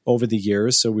other over the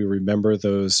years, so we remember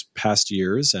those past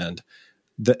years. And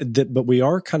but we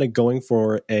are kind of going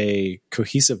for a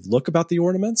cohesive look about the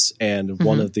ornaments. And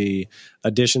one of the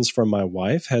additions from my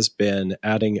wife has been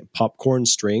adding popcorn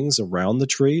strings around the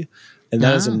tree, and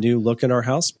that is a new look in our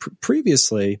house.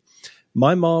 Previously,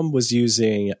 my mom was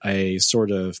using a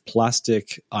sort of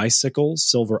plastic icicles,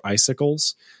 silver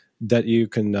icicles, that you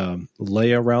can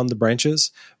lay around the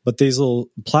branches. But these little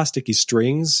plasticky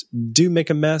strings do make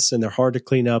a mess, and they're hard to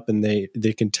clean up, and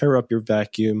they can tear up your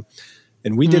vacuum.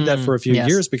 And we did that for a few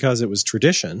years because it was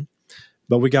tradition,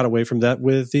 but we got away from that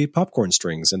with the popcorn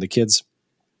strings. And the kids,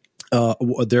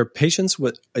 their patience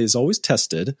is always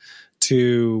tested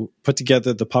to put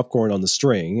together the popcorn on the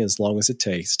string as long as it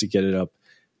takes to get it up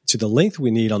to the length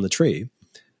we need on the tree.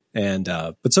 And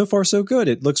but so far so good.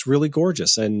 It looks really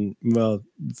gorgeous. And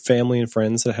family and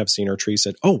friends that have seen our tree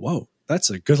said, "Oh, whoa,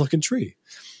 that's a good looking tree."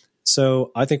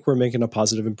 So I think we're making a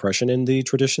positive impression, and the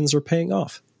traditions are paying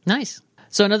off. Nice.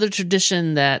 So another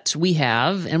tradition that we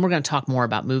have, and we're going to talk more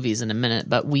about movies in a minute,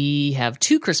 but we have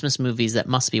 2 Christmas movies that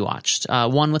must be watched.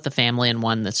 One with the family and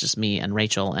one that's just me and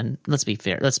Rachel. And let's be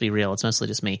fair, let's be real, it's mostly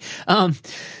just me.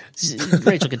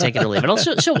 Rachel can take it or leave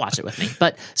it. She'll watch it with me.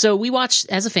 But so we watched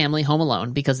as a family Home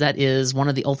Alone because that is one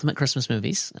of the ultimate Christmas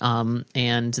movies.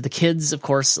 And the kids, of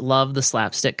course, love the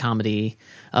slapstick comedy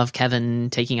of Kevin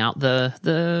taking out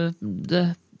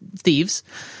the thieves.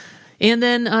 And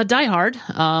then Die Hard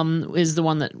is the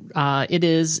one that it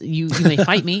is. You may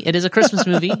fight me. It is a Christmas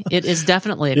movie. It is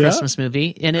definitely a Christmas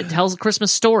movie, and it tells a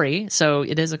Christmas story. So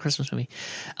it is a Christmas movie.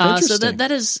 So that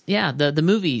is the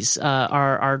movies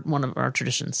are one of our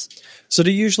traditions. So do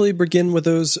you usually begin with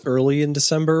those early in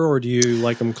December, or do you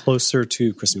like them closer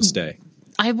to Christmas Day?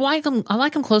 I like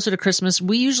them closer to Christmas.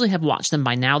 We usually have watched them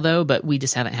by now, though, but we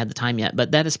just haven't had the time yet.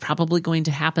 But that is probably going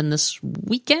to happen this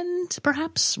weekend,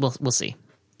 perhaps. We'll see.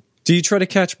 Do you try to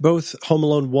catch both Home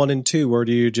Alone 1 and 2, or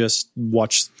do you just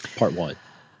watch part 1?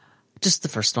 Just the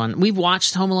first one. We've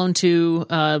watched Home Alone 2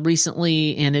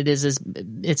 recently, and it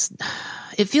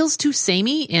feels too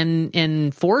samey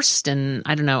and forced, and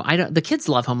I don't know. The kids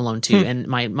love Home Alone 2, and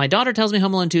my daughter tells me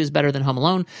Home Alone 2 is better than Home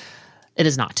Alone. It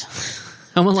is not.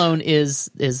 Home Alone is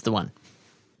the one.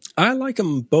 I like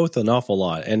them both an awful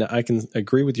lot, and I can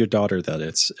agree with your daughter that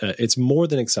it's more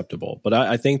than acceptable. But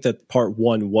I think that part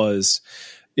 1 was,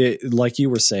 like you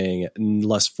were saying,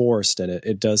 less forced, and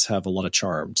it does have a lot of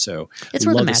charm. So it's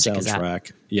where the magic is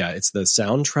at. Yeah, it's the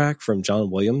soundtrack from John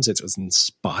Williams. It was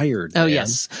inspired. Oh,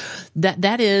 yes.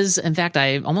 That is, in fact,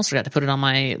 I almost forgot to put it on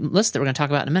my list that we're going to talk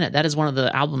about in a minute. That is one of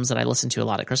the albums that I listen to a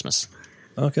lot at Christmas.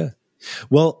 Okay.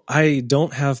 Well, I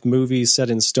don't have movies set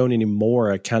in stone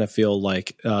anymore. I kind of feel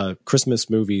like Christmas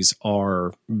movies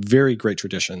are very great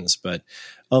traditions, but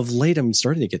of late I'm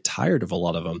starting to get tired of a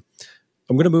lot of them.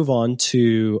 I'm going to move on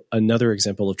to another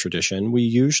example of tradition. We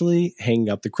usually hang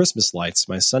up the Christmas lights.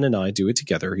 My son and I do it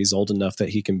together. He's old enough that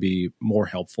he can be more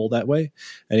helpful that way,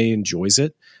 and he enjoys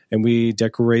it. And we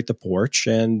decorate the porch,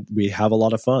 and we have a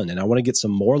lot of fun. And I want to get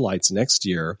some more lights next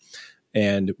year.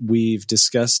 And we've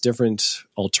discussed different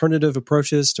alternative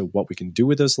approaches to what we can do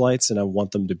with those lights. And I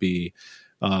want them to be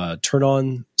turn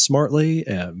on smartly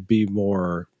and be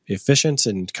more efficient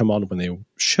and come on when they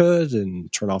should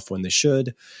and turn off when they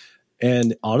should.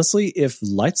 And honestly, if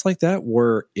lights like that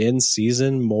were in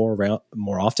season more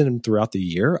often throughout the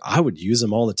year, I would use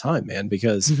them all the time, man,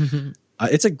 because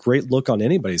it's a great look on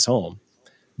anybody's home.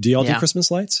 Do y'all do Christmas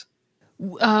lights?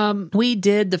 We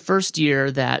did the first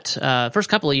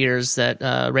couple of years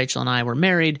that Rachel and I were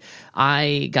married.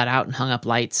 I got out and hung up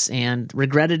lights and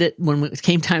regretted it when it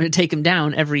came time to take them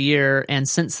down every year. And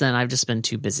since then, I've just been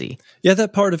too busy. Yeah,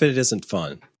 that part of it isn't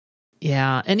fun.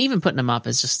 Yeah, and even putting them up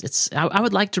is just I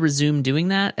would like to resume doing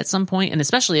that at some point, and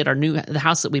especially at the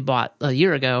house that we bought a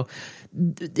year ago.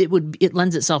 It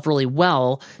lends itself really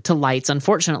well to lights.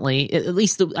 Unfortunately, at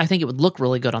least I think it would look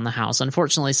really good on the house.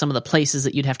 Unfortunately, some of the places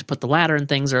that you'd have to put the ladder and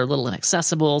things are a little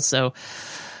inaccessible. So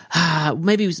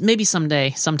maybe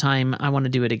sometime I want to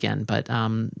do it again. But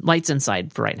lights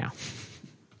inside for right now.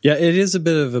 Yeah, it is a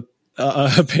bit of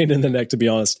a pain in the neck, to be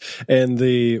honest. And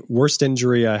the worst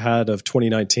injury I had of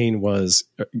 2019 was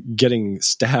getting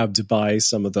stabbed by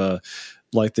some of the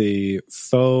like the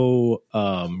faux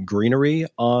greenery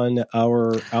on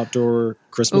our outdoor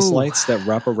Christmas lights that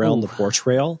wrap around the porch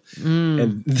rail.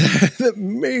 And that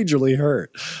majorly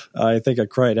hurt. I think I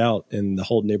cried out and the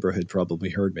whole neighborhood probably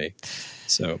heard me.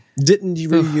 So didn't you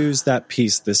reuse that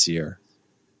piece this year?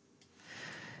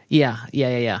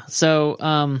 Yeah. So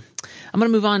I'm going to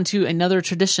move on to another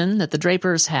tradition that the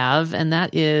Drapers have, and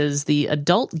that is the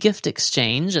adult gift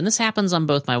exchange. And this happens on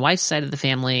both my wife's side of the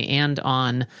family and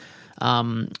on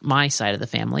my side of the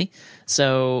family.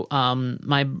 So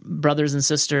my brothers and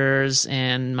sisters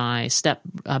and my step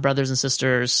brothers and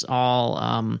sisters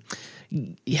all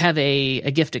have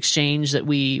a gift exchange that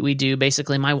we do.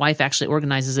 Basically, my wife actually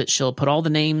organizes it. She'll put all the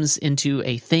names into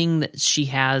a thing that she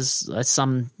has,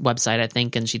 some website, I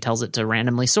think, and she tells it to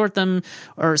randomly sort them,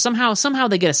 or somehow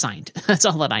they get assigned. That's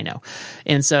all that I know.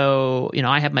 And so,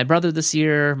 I have my brother this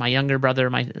year, my younger brother,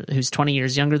 who's 20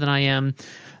 years younger than I am.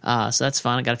 So that's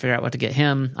fun. I got to figure out what to get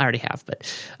him. I already have, but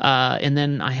and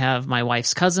then I have my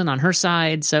wife's cousin on her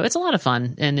side. So it's a lot of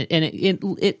fun, and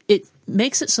it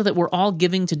makes it so that we're all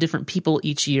giving to different people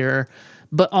each year,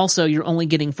 but also you're only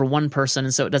getting for one person,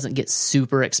 and so it doesn't get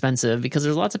super expensive because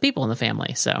there's lots of people in the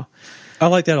family. So I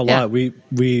like that a lot.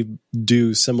 We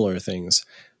do similar things.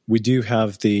 We do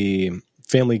have the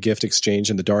family gift exchange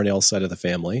in the Darnell side of the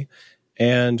family,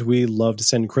 and we love to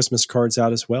send Christmas cards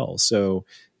out as well. So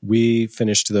we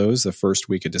finished those the first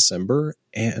week of December,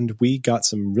 and we got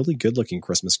some really good-looking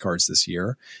Christmas cards this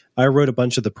year. I wrote a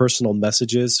bunch of the personal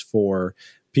messages for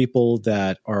people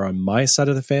that are on my side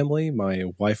of the family. My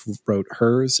wife wrote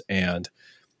hers, and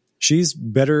she's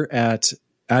better at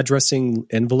addressing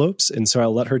envelopes, and so I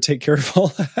let her take care of all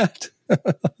that.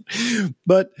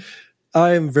 But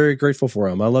I am very grateful for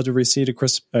them. I love to receive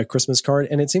a Christmas card,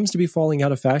 and it seems to be falling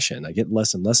out of fashion. I get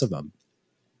less and less of them.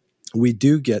 We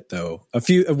do get, though, a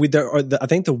few. I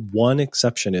think the one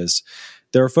exception is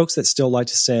there are folks that still like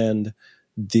to send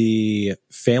the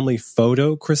family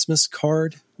photo Christmas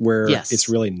card where it's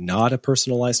really not a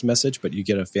personalized message, but you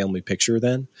get a family picture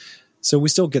then. So we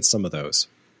still get some of those.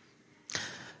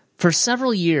 For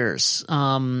several years,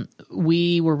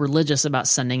 we were religious about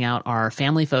sending out our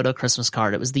family photo Christmas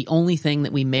card. It was the only thing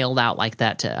that we mailed out like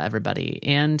that to everybody.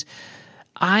 And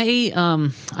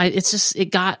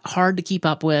it got hard to keep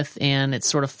up with, and it's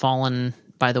sort of fallen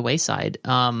by the wayside.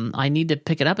 I need to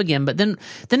pick it up again. But then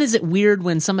is it weird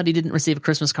when somebody didn't receive a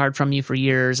Christmas card from you for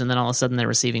years, and then all of a sudden they're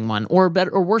receiving one? Or better,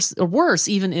 or worse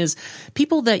even is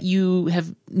people that you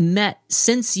have met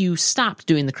since you stopped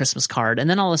doing the Christmas card, and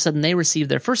then all of a sudden they receive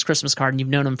their first Christmas card, and you've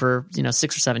known them for 6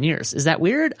 or 7 years. Is that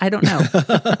weird? I don't know.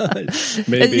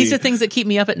 Maybe. These are things that keep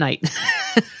me up at night.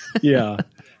 Yeah.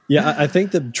 Yeah, I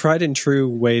think the tried and true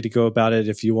way to go about it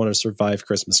if you want to survive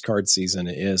Christmas card season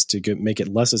is to make it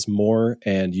less is more,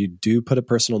 and you do put a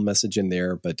personal message in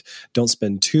there, but don't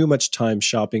spend too much time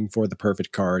shopping for the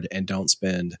perfect card, and don't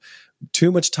spend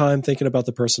too much time thinking about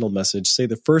the personal message. Say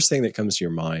the first thing that comes to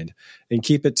your mind and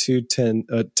keep it to 10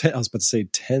 I was about to say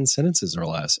 10 sentences or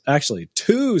less. Actually,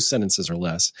 2 sentences or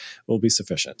less will be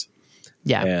sufficient.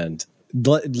 Yeah. And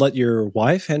let your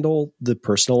wife handle the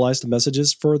personalized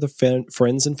messages for the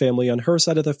friends and family on her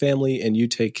side of the family, and you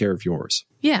take care of yours.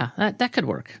 Yeah, that could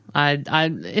work.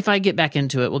 If I get back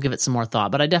into it, we'll give it some more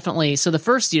thought. But I definitely, so the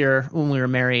first year when we were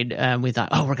married, we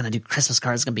thought, we're going to do Christmas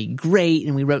cards. It's going to be great.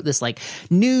 And we wrote this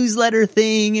newsletter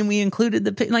thing, and we included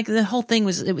the whole thing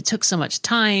it took so much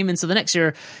time. And so the next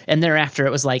year and thereafter,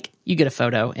 it was you get a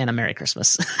photo and a Merry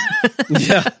Christmas.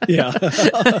 Yeah.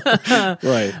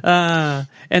 Right.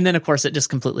 And then of course it just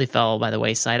completely fell by the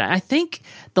wayside. I think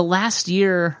the last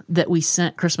year that we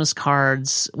sent Christmas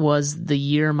cards was the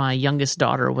year my youngest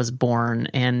daughter was born,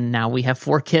 and now we have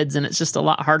 4 kids, and it's just a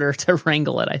lot harder to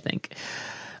wrangle it, I think.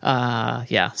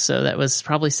 So that was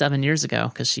probably 7 years ago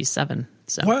because she's 7.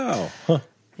 So wow. Huh.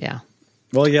 Yeah.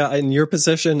 Well, yeah, in your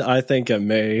position, I think I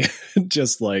may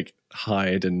just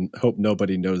hide and hope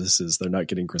nobody notices they're not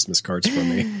getting Christmas cards from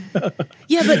me.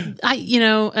 Yeah, but I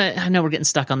know we're getting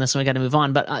stuck on this and we got to move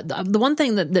on, but the one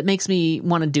thing that makes me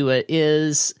want to do it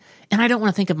is, and I don't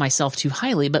want to think of myself too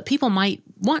highly, but people might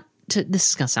want to, this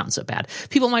is going to sound so bad.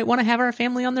 People might want to have our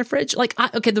family on their fridge.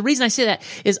 The reason I say that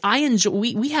is I enjoy,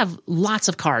 we have lots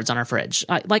of cards on our fridge.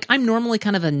 I'm normally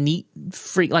kind of a neat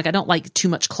freak. I don't like too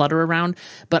much clutter around,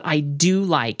 but I do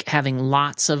like having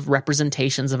lots of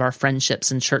representations of our friendships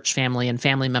and church family and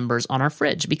family members on our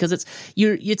fridge, because it's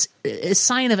a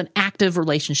sign of an active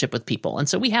relationship with people. And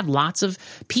so we have lots of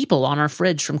people on our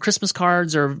fridge, from Christmas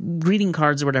cards or greeting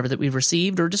cards or whatever that we've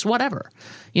received, or just whatever,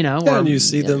 and you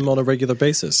see them on a regular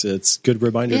basis. It's a good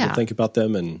reminder to think about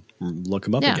them and look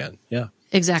them up again. Yeah,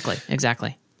 exactly.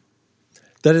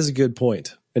 That is a good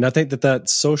point. And I think that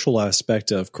social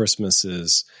aspect of Christmas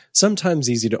is sometimes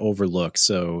easy to overlook.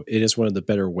 So it is one of the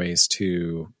better ways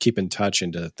to keep in touch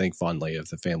and to think fondly of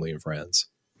the family and friends.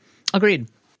 Agreed.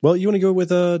 Well, you want to go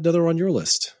with another on your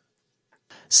list?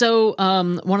 So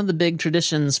one of the big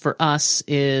traditions for us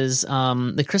is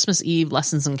the Christmas Eve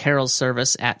Lessons and Carols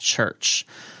service at church.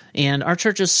 And our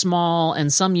church is small,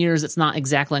 and some years it's not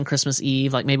exactly on Christmas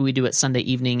Eve. Like maybe we do it Sunday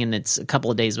evening, and it's a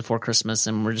couple of days before Christmas,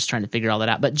 and we're just trying to figure all that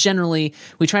out. But generally,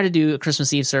 we try to do a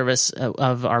Christmas Eve service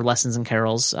of our Lessons and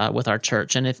Carols with our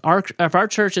church. And if our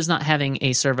church is not having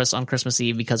a service on Christmas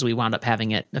Eve because we wound up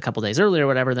having it a couple days earlier or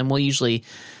whatever, then we'll usually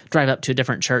drive up to a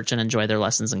different church and enjoy their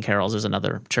Lessons and Carols. There's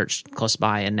another church close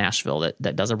by in Nashville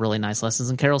that does a really nice Lessons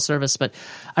and Carols service. But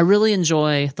I really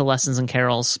enjoy the Lessons and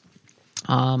Carols.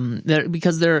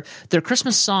 Because they're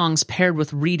Christmas songs paired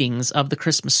with readings of the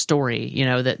Christmas story,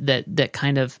 that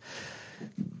kind of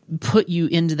put you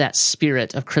into that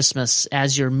spirit of Christmas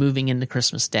as you're moving into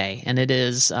Christmas Day, and it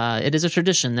is a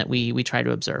tradition that we try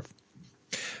to observe.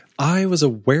 I was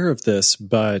aware of this,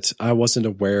 but I wasn't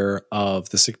aware of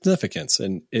the significance,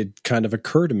 and it kind of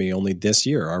occurred to me only this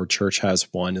year. Our church has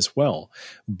one as well,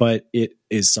 but it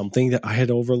is something that I had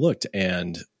overlooked,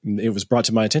 and it was brought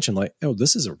to my attention like, oh,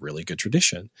 this is a really good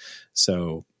tradition.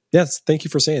 So yes, thank you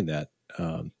for saying that.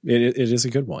 It is a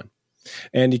good one.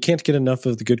 And you can't get enough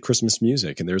of the good Christmas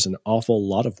music, and there's an awful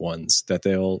lot of ones that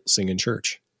they'll sing in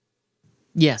church.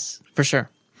 Yes, for sure.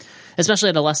 Especially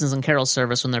at a Lessons and Carols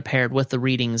service when they're paired with the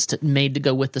readings made to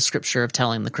go with the scripture of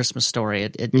telling the Christmas story.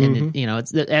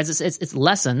 It's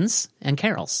lessons and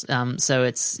carols. So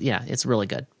it's really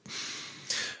good.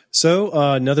 So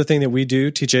another thing that we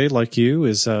do, TJ, like you,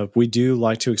 is we do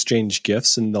like to exchange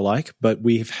gifts and the like, but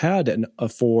we've had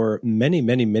for many,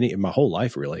 my whole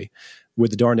life really,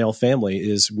 with the Darnell family,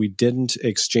 is we didn't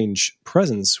exchange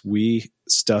presents. We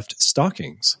stuffed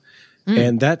stockings.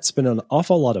 And that's been an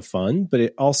awful lot of fun, but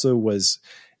it also was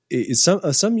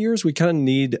some years we kind of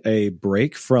need a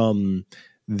break from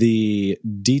the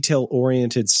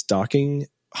detail-oriented stocking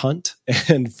hunt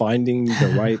and finding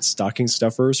the right stocking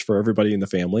stuffers for everybody in the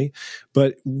family.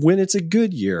 But when it's a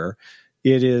good year,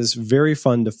 it is very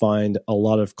fun to find a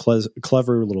lot of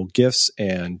clever little gifts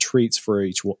and treats for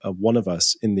each one of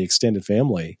us in the extended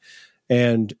family.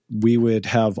 And we would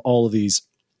have all of these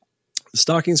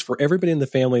stockings for everybody in the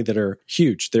family that are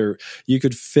huge. You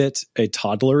could fit a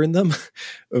toddler in them.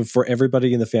 For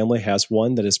everybody in the family has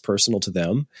one that is personal to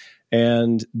them,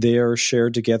 and they are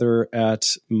shared together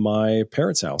at my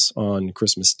parents' house on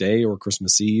Christmas Day or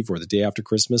Christmas Eve or the day after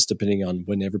Christmas, depending on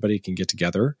when everybody can get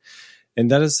together. And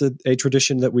that is a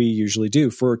tradition that we usually do.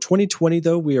 For 2020,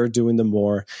 though, we are doing the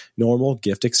more normal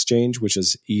gift exchange, which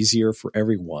is easier for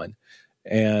everyone.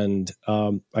 And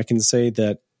I can say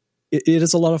that it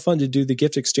is a lot of fun to do the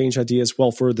gift exchange idea as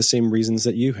well for the same reasons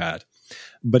that you had.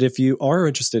 But if you are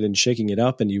interested in shaking it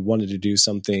up and you wanted to do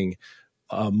something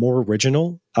more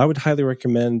original, I would highly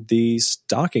recommend the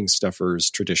stocking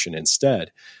stuffers tradition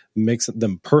instead. Makes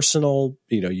them personal.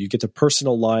 You get to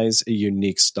personalize a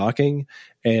unique stocking,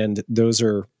 and those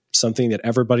are something that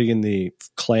everybody in the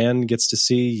clan gets to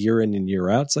see year in and year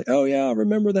out. It's like, oh yeah, I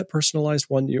remember that personalized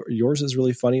one. Yours is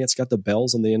really funny. It's got the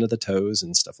bells on the end of the toes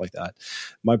and stuff like that.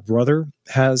 My brother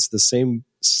has the same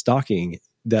stocking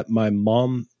that my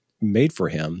mom made for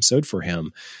him, sewed for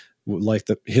him, like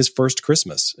his first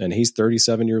Christmas, and he's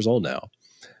 37 years old now.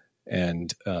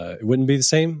 And it wouldn't be the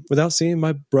same without seeing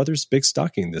my brother's big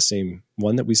stocking, the same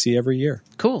one that we see every year.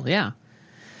 Cool, yeah.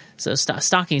 So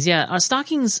stockings, yeah.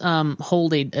 Stockings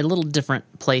hold a little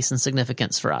different place and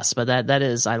significance for us, but that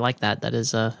is, I like that. That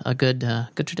is a good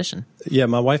tradition. Yeah,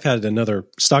 my wife had another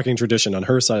stocking tradition on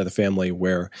her side of the family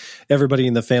where everybody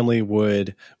in the family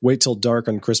would wait till dark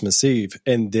on Christmas Eve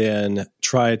and then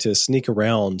try to sneak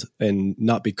around and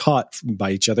not be caught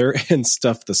by each other and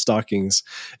stuff the stockings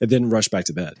and then rush back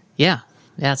to bed. Yeah,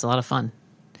 it's a lot of fun.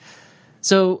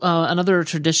 So another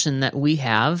tradition that we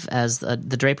have as the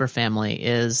Draper family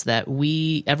is that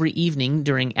we, every evening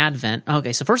during Advent,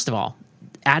 okay, so first of all,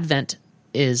 Advent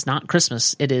is not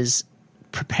Christmas, it is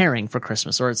preparing for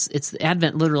Christmas, or it's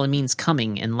Advent literally means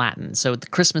coming in Latin. So the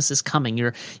Christmas is coming.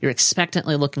 You're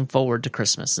expectantly looking forward to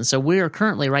Christmas. And so we are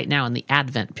currently right now in the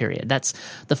Advent period. That's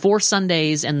the 4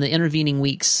 Sundays and the intervening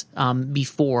weeks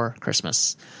before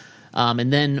Christmas.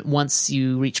 And then once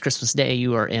you reach Christmas Day,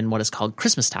 you are in what is called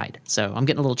Christmastide. So I'm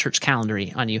getting a little church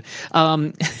calendar-y on you.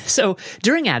 So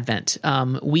during Advent,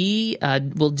 we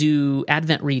will do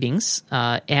Advent readings,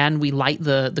 and we light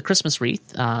the Christmas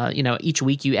wreath. Each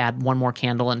week you add one more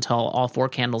candle until all 4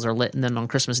 candles are lit, and then on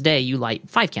Christmas Day you light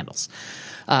 5 candles.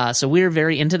 So we're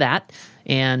very into that.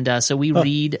 And so we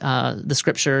read the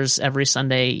scriptures every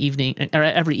evening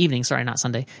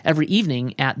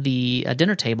at the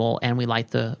dinner table, and we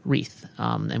light the wreath,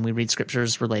 and we read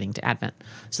scriptures relating to Advent.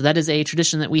 So that is a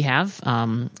tradition that we have.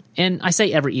 And I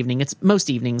say every evening; it's most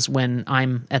evenings when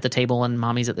I'm at the table and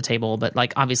Mommy's at the table. But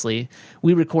like obviously,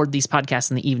 we record these podcasts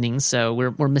in the evenings, so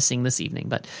we're missing this evening.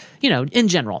 But in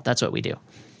general, that's what we do.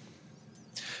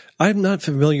 I'm not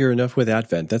familiar enough with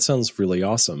Advent. That sounds really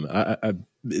awesome.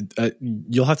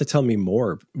 You'll have to tell me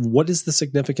more. What is the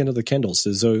significance of the candles?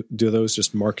 Do those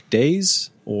just mark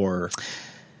days or?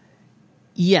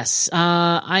 Yes.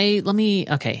 Advent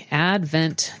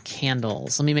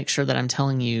candles. Let me make sure that I'm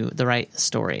telling you the right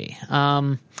story.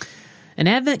 An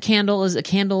Advent candle is a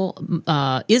candle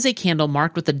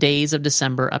marked with the days of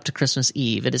December up to Christmas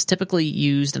Eve. It is typically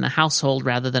used in a household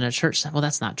rather than a church. Well,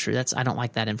 that's not true. I don't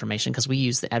like that information because we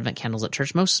use the Advent candles at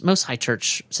church. Most high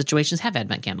church situations have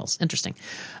Advent candles. Interesting.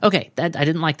 Okay, I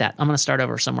didn't like that. I'm going to start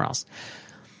over somewhere else.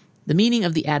 The meaning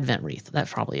of the Advent wreath. That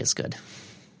probably is good.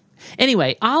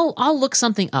 Anyway, I'll look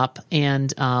something up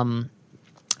and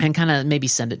kind of maybe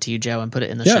send it to you, Joe, and put it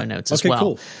in the show notes as well.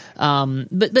 Cool.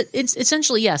 But it's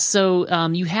essentially, yes. So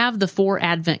you have the 4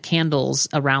 Advent candles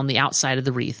around the outside of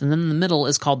the wreath, and then in the middle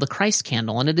is called the Christ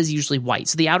candle, and it is usually white.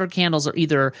 So the outer candles are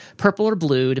either purple or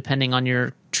blue, depending on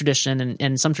your tradition,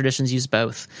 and some traditions use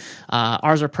both.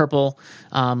 Ours are purple.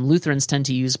 Lutherans tend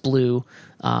to use blue.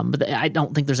 But I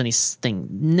don't think there's anything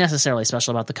necessarily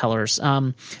special about the colors.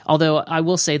 Although I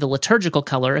will say the liturgical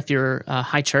color, if you're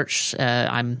high church,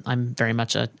 I'm very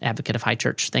much an advocate of high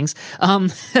church things.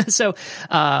 So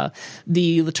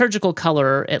the liturgical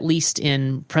color, at least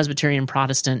in Presbyterian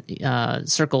Protestant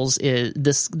circles, is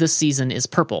this season is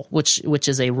purple, which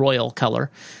is a royal color.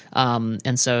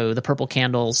 And so the purple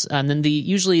candles, and then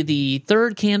usually the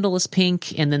third candle is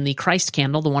pink, and then the Christ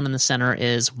candle, the one in the center,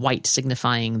 is white,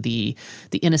 signifying the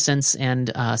innocence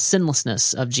and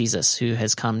sinlessness of Jesus, who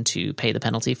has come to pay the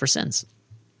penalty for sins.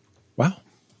 Wow,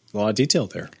 a lot of detail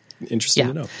there. Interesting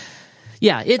to know.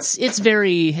 Yeah, it's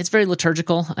very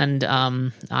liturgical, and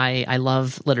I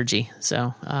love liturgy.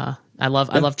 So I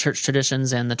love church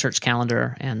traditions and the church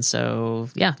calendar, and so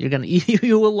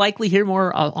you will likely hear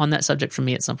more on that subject from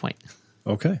me at some point.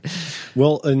 Okay.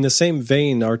 Well, in the same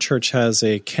vein, our church has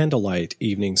a candlelight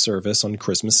evening service on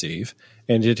Christmas Eve,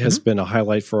 and it has been a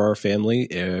highlight for our family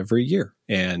every year,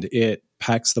 and it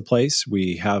packs the place.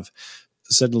 We have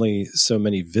suddenly so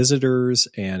many visitors,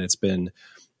 and it's been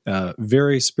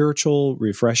very spiritual,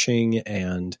 refreshing,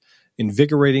 and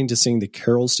invigorating to sing the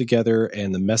carols together.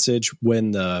 And the message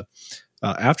when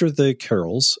after the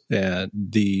carols,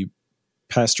 the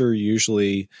pastor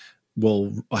usually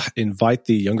will invite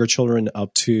the younger children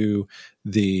up to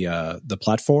the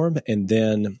platform, and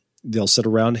then they'll sit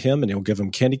around him and he'll give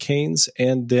them candy canes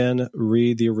and then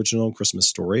read the original Christmas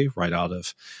story right out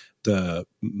of the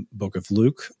book of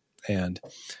Luke. And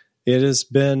it has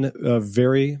been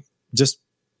very just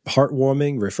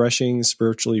heartwarming, refreshing,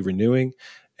 spiritually renewing,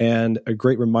 and a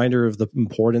great reminder of the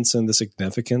importance and the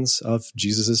significance of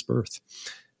Jesus's birth.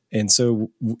 And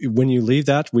so when you leave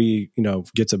that, we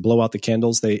get to blow out the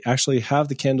candles. They actually have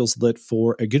the candles lit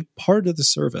for a good part of the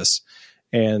service,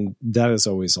 and that is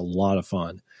always a lot of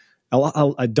fun.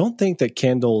 I don't think that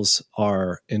candles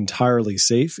are entirely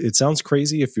safe. It sounds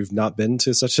crazy if you've not been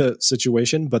to such a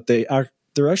situation, but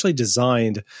they're actually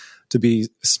designed to be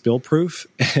spill-proof,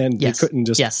 and they couldn't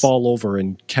just fall over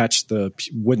and catch the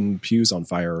wooden pews on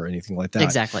fire or anything like that.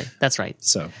 Exactly. That's right.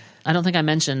 So I don't think I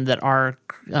mentioned that our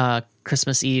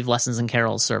Christmas Eve Lessons and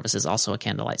Carols service is also a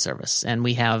candlelight service, and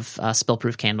we have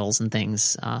spill-proof candles and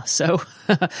things. So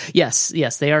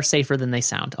yes, they are safer than they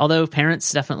sound. Although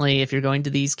parents, definitely, if you're going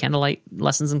to these candlelight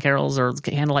lessons and carols or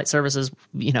candlelight services,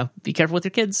 be careful with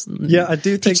your kids. Yeah, I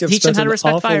do think I've spent an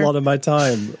awful lot of my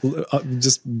time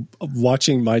just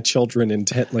watching my children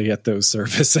intently at those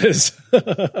services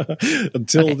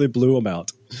until they blew them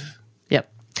out.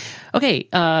 Yep. Okay,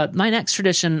 my next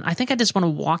tradition, I think I just want to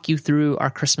walk you through our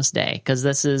Christmas Day, because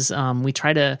this is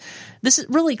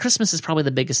Christmas is probably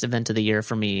the biggest event of the year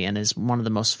for me and is one of the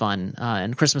most fun,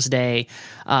 and Christmas Day.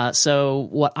 So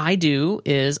what I do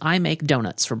is I make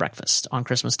donuts for breakfast on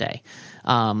Christmas Day.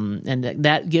 And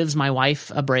that gives my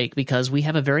wife a break, because we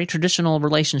have a very traditional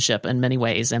relationship in many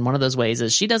ways. And one of those ways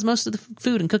is she does most of the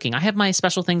food and cooking. I have my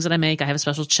special things that I make. I have a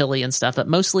special chili and stuff, but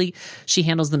mostly she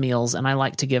handles the meals, and I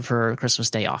like to give her Christmas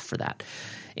Day off for that.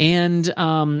 And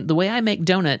the way I make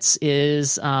donuts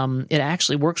is it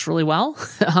actually works really well.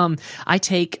 I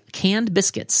take canned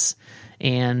biscuits,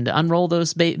 and unroll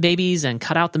those babies and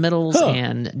cut out the middles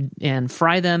and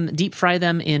deep fry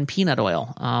them in peanut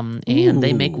oil. And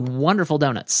they make wonderful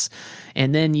donuts.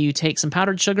 And then you take some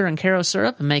powdered sugar and Karo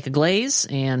syrup and make a glaze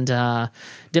and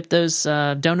dip those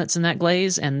donuts in that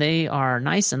glaze, and they are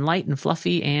nice and light and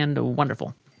fluffy and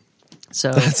wonderful.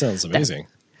 So that sounds amazing.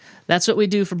 That's what we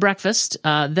do for breakfast.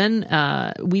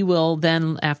 Then we will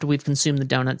after we've consumed the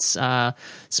donuts,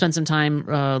 spend some time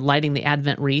lighting the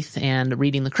Advent wreath and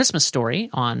reading the Christmas story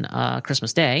on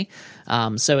Christmas Day.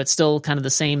 So it's still kind of the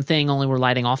same thing, only we're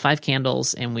lighting all 5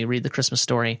 candles and we read the Christmas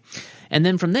story. And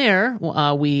then from there,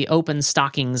 we open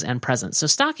stockings and presents. So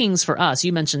stockings for us,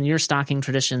 you mentioned your stocking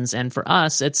traditions, and for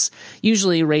us, it's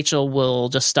usually Rachel will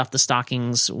just stuff the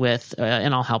stockings with,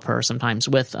 and I'll help her sometimes,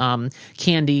 with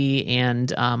candy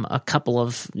and a couple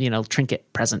of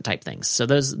trinket present type things. So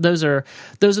those are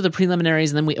the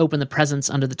preliminaries, and then we open the presents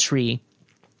under the tree.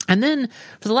 And then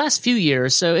for the last few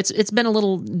years, so it's been a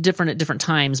little different at different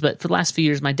times, but for the last few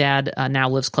years, my dad now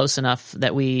lives close enough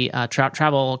that we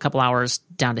travel a couple hours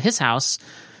down to his house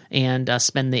and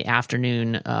spend the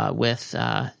afternoon with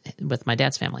my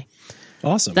dad's family.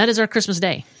 Awesome. That is our Christmas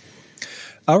Day.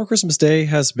 Our Christmas Day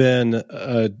has been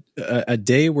a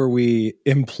day where we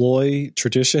employ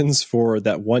traditions for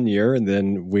that one year, and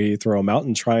then we throw them out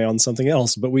and try on something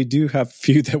else. But we do have a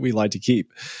few that we like to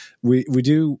keep. We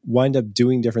do wind up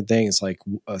doing different things. Like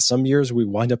some years we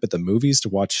wind up at the movies to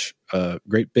watch a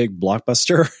great big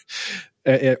blockbuster,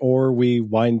 or we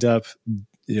wind up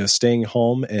staying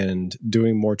home and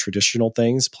doing more traditional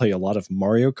things, play a lot of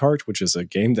Mario Kart, which is a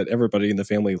game that everybody in the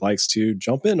family likes to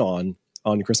jump in on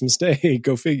Christmas Day.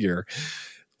 Go figure.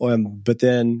 But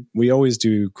then we always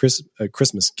do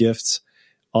Christmas gifts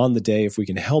on the day if we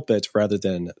can help it, rather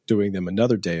than doing them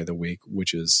another day of the week,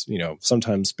 which is,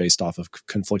 sometimes based off of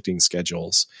conflicting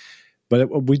schedules. But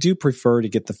we do prefer to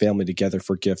get the family together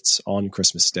for gifts on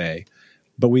Christmas Day.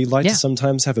 But we like to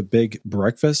sometimes have a big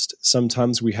breakfast.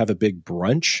 Sometimes we have a big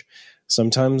brunch.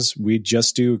 Sometimes we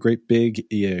just do a great big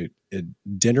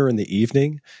dinner in the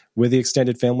evening with the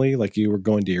extended family. Like you were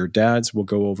going to your dad's, we'll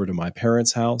go over to my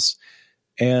parents' house.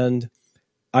 And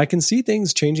I can see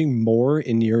things changing more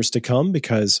in years to come,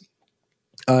 because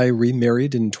I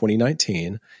remarried in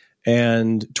 2019,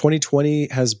 and 2020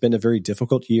 has been a very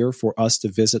difficult year for us to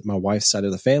visit my wife's side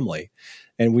of the family.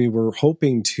 And we were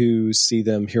hoping to see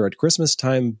them here at Christmas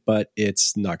time, but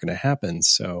it's not going to happen.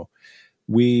 So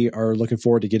we are looking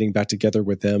forward to getting back together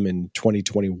with them in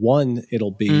 2021.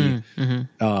 It'll be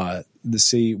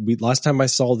last time I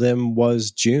saw them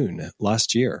was June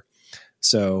last year.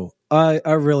 So I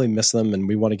really miss them, and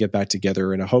we want to get back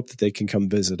together, and I hope that they can come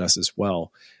visit us as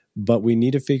well. But we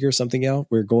need to figure something out.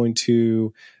 We're going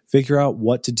to figure out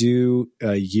what to do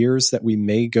years that we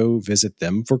may go visit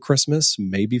them for Christmas,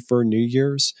 maybe for New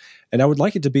Year's. And I would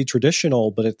like it to be traditional,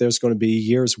 but if there's going to be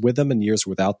years with them and years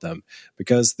without them,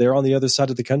 because they're on the other side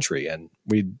of the country, and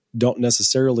we don't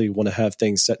necessarily want to have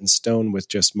things set in stone with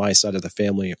just my side of the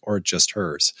family or just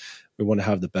hers. We want to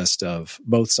have the best of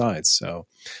both sides. So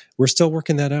we're still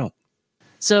working that out.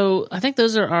 So I think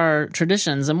those are our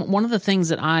traditions. And one of the things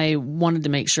that I wanted to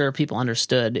make sure people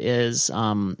understood is,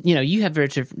 you have very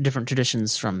different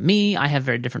traditions from me. I have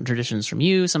very different traditions from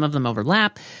you. Some of them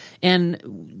overlap. And,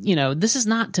 this is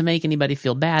not to make anybody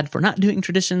feel bad for not doing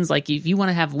traditions. Like if you want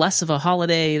to have less of a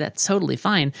holiday, that's totally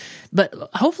fine. But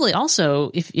hopefully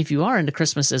also, if you are into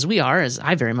Christmas as we are, as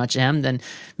I very much am, then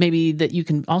maybe that you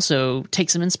can also take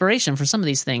some inspiration from some of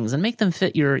these things and make them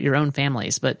fit your own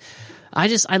families. But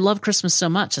I love Christmas so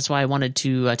much. That's why I wanted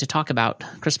to talk about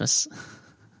Christmas.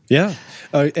 Yeah.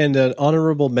 And an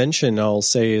honorable mention I'll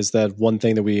say is that one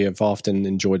thing that we have often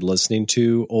enjoyed listening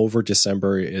to over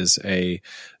December is a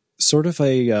sort of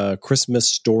a Christmas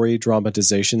story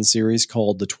dramatization series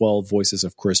called The 12 Voices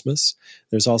of Christmas.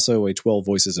 There's also a 12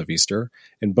 Voices of Easter,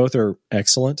 and both are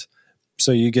excellent.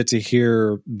 So you get to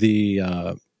hear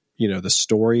the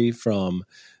story from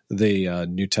the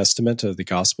New Testament of the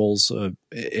Gospels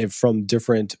from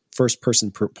different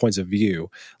first-person points of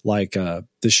view, like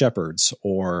the shepherds,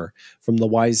 or from the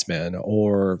wise men,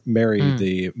 or Mary,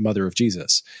 the mother of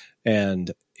Jesus.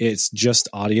 And it's just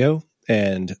audio,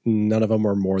 and none of them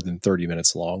are more than 30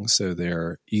 minutes long, so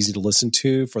they're easy to listen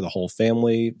to for the whole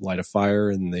family. Light a fire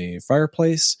in the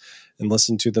fireplace and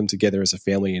listen to them together as a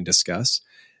family and discuss.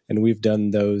 And we've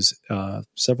done those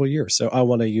several years. So I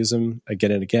want to use them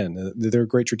again and again. They're a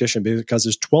great tradition because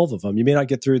there's 12 of them. You may not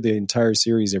get through the entire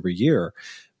series every year,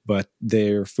 but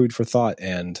they're food for thought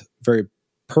and very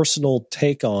personal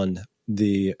take on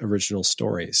the original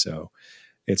story. So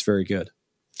it's very good.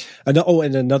 And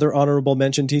another honorable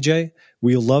mention, TJ,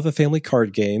 we love a family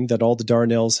card game that all the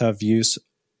Darnells have used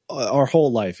our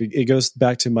whole life. It goes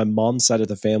back to my mom's side of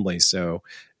the family, so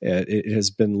it has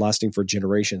been lasting for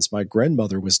generations. My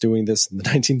grandmother was doing this in the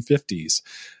 1950s,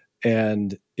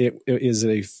 and it is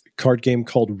a card game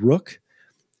called Rook.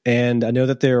 And I know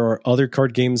that there are other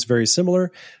card games very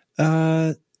similar.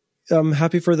 I'm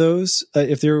happy for those.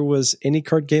 If there was any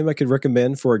card game I could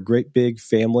recommend for a great big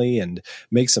family and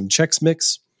make some Chex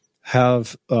Mix,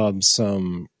 have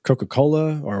some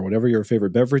Coca-Cola or whatever your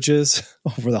favorite beverage is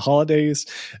over the holidays,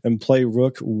 and play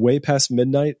Rook way past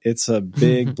midnight, it's a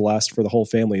big blast for the whole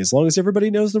family, as long as everybody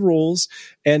knows the rules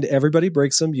and everybody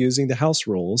breaks them using the house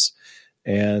rules,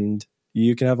 and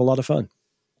you can have a lot of fun.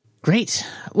 Great.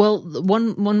 Well,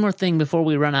 one more thing before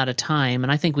we run out of time,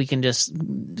 and I think we can just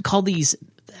call these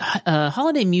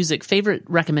holiday music favorite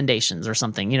recommendations or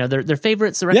something. You know, they're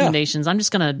favorites, the recommendations. Yeah. I'm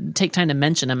just going to take time to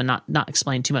mention them and not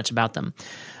explain too much about them.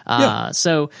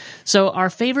 So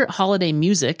our favorite holiday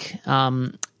music,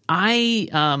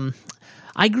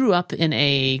 I grew up in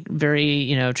a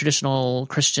very, traditional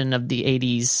Christian of the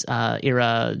 80s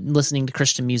era, listening to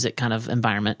Christian music kind of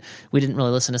environment. We didn't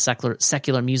really listen to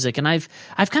secular music, and I've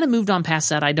kind of moved on past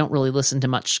that. I don't really listen to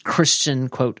much Christian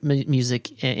quote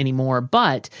music anymore,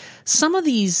 but some of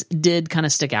these did kind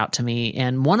of stick out to me,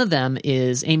 and one of them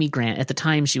is Amy Grant. At the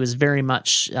time, she was very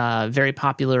much very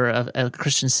popular, a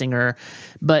Christian singer,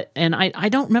 and I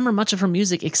don't remember much of her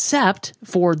music except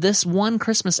for this one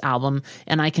Christmas album,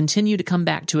 and I continue to come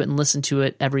back to it and listen to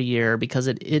it every year because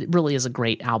it really is a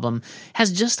great album.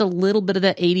 Has just a little bit of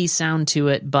that 80s sound to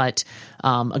it, but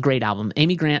a great album.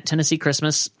 Amy Grant, Tennessee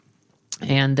Christmas.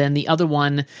 And then the other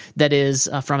one that is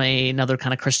from another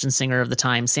kind of Christian singer of the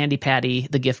time, Sandy Patty,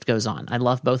 The Gift Goes On. I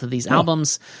love both of these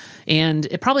albums, and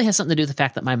it probably has something to do with the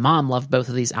fact that my mom loved both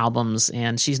of these albums,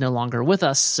 and she's no longer with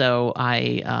us, so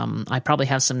I probably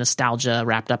have some nostalgia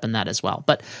wrapped up in that as well.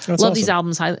 But That's love awesome. these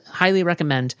albums, highly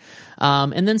recommend.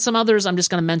 And then some others I'm just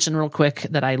going to mention real quick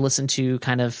that I listen to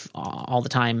kind of all the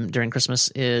time during Christmas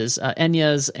is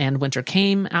Enya's And Winter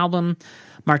Came album,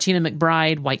 Martina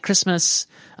McBride, White Christmas.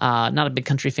 Not a big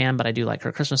country fan, but I do like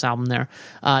her Christmas album there.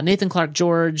 Nathan Clark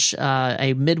George,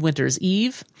 A Midwinter's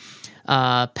Eve.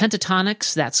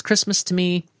 Pentatonics, That's Christmas to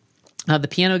Me. The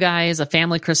Piano Guys, A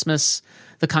Family Christmas.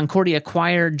 The Concordia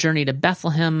Choir, Journey to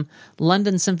Bethlehem.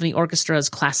 London Symphony Orchestra's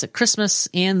Classic Christmas.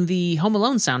 And the Home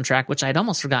Alone soundtrack, which I'd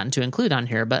almost forgotten to include on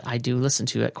here, but I do listen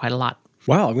to it quite a lot.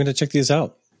 Wow, I'm going to check these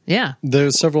out. Yeah.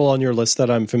 There's several on your list that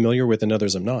I'm familiar with and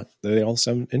others I'm not. They all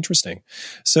sound interesting.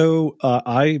 So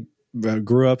I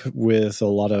grew up with a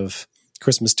lot of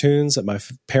Christmas tunes that my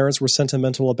parents were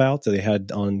sentimental about, that they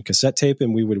had on cassette tape,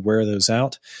 and we would wear those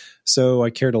out. So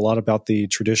I cared a lot about the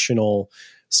traditional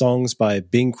songs by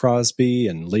Bing Crosby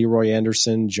and Leroy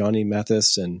Anderson, Johnny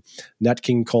Mathis, and Nat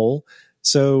King Cole.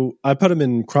 So I put them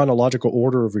in chronological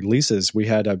order of releases. We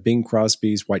had Bing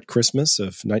Crosby's White Christmas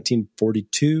of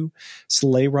 1942,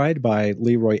 Sleigh Ride by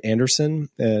Leroy Anderson.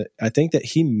 I think that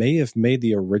he may have made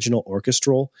the original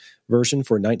orchestral version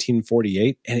for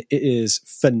 1948, and it is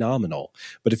phenomenal.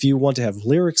 But if you want to have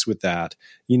lyrics with that,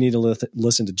 you need to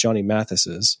listen to Johnny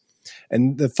Mathis's.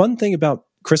 And the fun thing about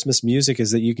Christmas music is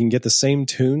that you can get the same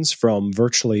tunes from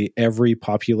virtually every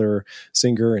popular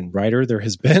singer and writer there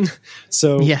has been.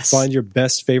 So Find your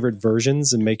best favorite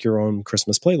versions and make your own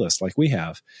Christmas playlist like we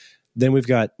have. Then we've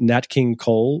got Nat King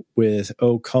Cole with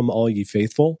Oh Come All Ye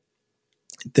Faithful.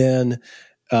 Then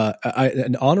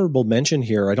an honorable mention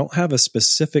here. I don't have a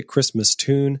specific Christmas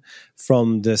tune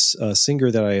from this singer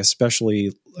that I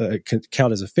especially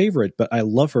count as a favorite, but I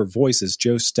love her voice, is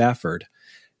Jo Stafford.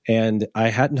 And I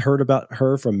hadn't heard about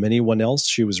her from anyone else.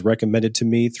 She was recommended to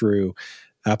me through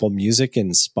Apple Music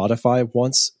and Spotify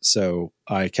once. So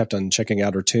I kept on checking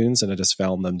out her tunes, and I just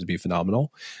found them to be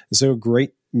phenomenal. And so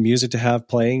great music to have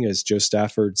playing is Jo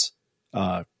Stafford's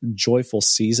Joyful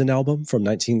Season album from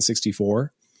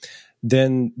 1964.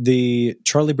 Then the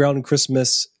Charlie Brown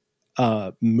Christmas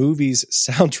movies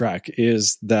soundtrack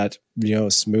is that,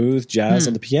 smooth jazz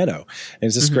on the piano. And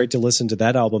it's just great to listen to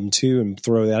that album too and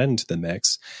throw that into the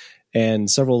mix.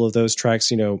 And several of those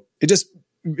tracks,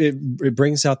 it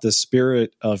brings out the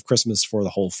spirit of Christmas for the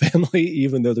whole family,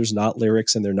 even though there's not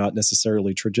lyrics and they're not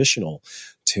necessarily traditional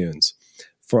tunes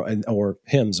or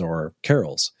hymns or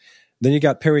carols. Then you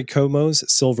got Perry Como's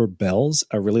Silver Bells.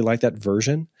 I really like that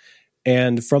version.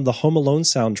 And from the Home Alone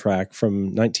soundtrack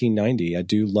from 1990, I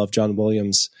do love John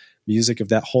Williams' music of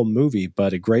that whole movie,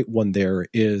 but a great one there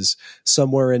is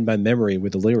Somewhere in My Memory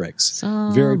with the lyrics.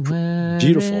 Somewhere very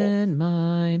beautiful. In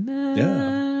my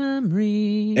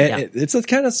memory. And it's the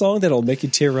kind of song that'll make you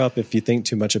tear up if you think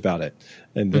too much about it.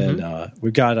 And then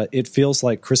we've got It Feels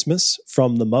Like Christmas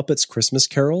from the Muppets Christmas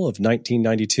Carol of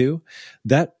 1992.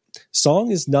 That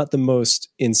song is not the most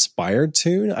inspired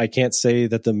tune. I can't say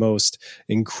that the most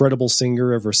incredible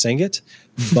singer ever sang it,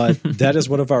 but that is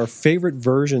one of our favorite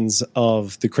versions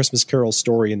of the Christmas Carol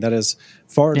story, and that is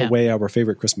far and away our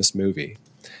favorite Christmas movie.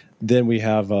 Then we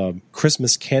have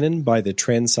Christmas Canon by the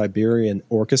Trans-Siberian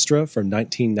Orchestra from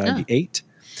 1998.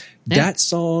 That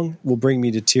song will bring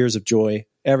me to tears of joy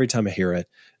every time I hear it,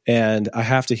 and I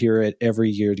have to hear it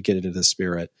every year to get into the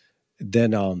spirit.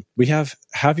 Then we have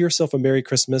Yourself a Merry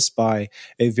Christmas by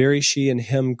A Very She and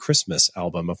Him Christmas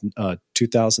album of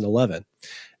 2011.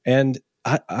 And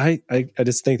I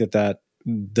just think that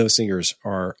those singers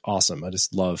are awesome. I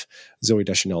just love Zooey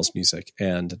Deschanel's music,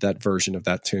 and that version of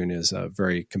that tune is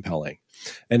very compelling.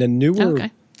 And a newer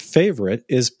favorite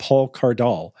is Paul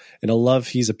Cardall. And I love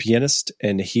he's a pianist,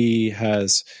 and he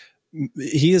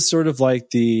is sort of like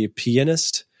the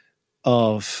pianist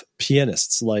of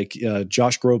pianists, like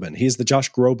Josh Groban. He's the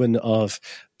Josh Groban of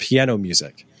piano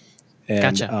music.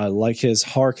 And like his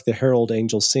Hark the Herald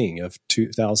Angels Sing of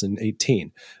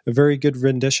 2018, a very good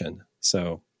rendition.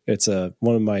 So it's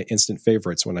one of my instant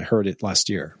favorites when I heard it last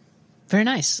year. Very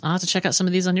nice. I'll have to check out some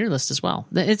of these on your list as well.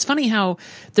 It's funny how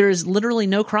there is literally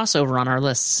no crossover on our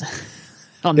lists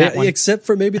on that one. Except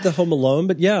for maybe the Home Alone,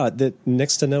 but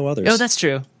next to no others. Oh, that's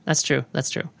true. That's true.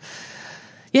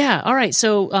 Yeah. All right.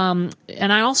 So,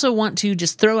 and I also want to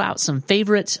just throw out some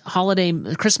favorite holiday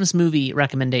Christmas movie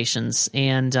recommendations.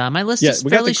 And my list is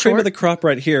we fairly got the cream short. of the crop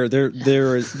right here.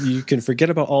 There, you can forget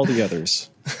about all the others.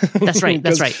 That's right.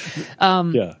 That's right.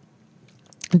 Yeah.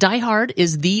 Die Hard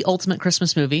is the ultimate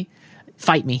Christmas movie.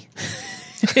 Fight me.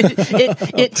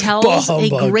 It tells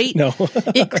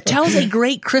it tells a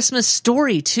great Christmas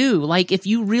story too. Like if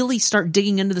you really start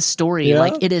digging into the story,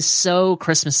 like it is so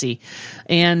Christmassy.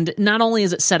 And not only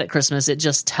is it set at Christmas, it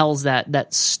just tells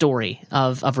that story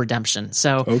of redemption.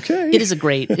 So it's a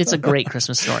great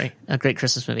Christmas story, a great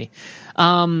Christmas movie.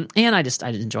 And I did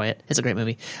enjoy it. It's a great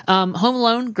movie. Home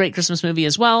Alone, great Christmas movie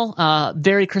as well.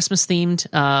 Very Christmas themed.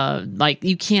 Like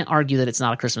you can't argue that it's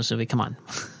not a Christmas movie. Come on.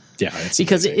 Yeah, it's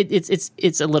because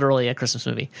it's literally a Christmas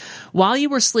movie. While You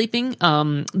Were Sleeping,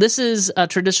 this is a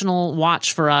traditional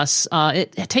watch for us.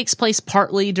 It takes place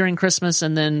partly during Christmas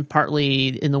and then partly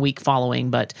in the week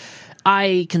following, but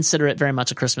I consider it very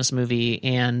much a Christmas movie,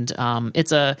 and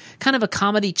it's a kind of a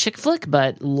comedy chick flick,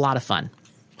 but a lot of fun.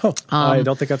 Huh. I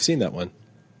don't think I've seen that one.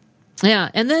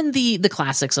 Yeah, and then the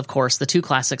classics, of course. The two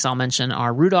classics I'll mention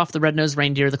are Rudolph the Red-Nosed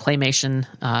Reindeer, the claymation.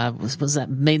 Was that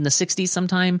made in the 60s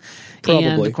sometime? Probably.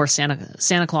 And, of course,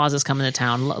 Santa Claus is coming to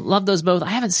town. Love those both. I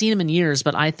haven't seen them in years,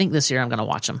 but I think this year I'm going to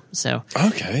watch them. So,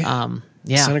 okay.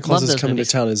 Yeah, Santa Claus is coming to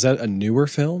town. Is that a newer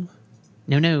film?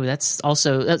 No, that's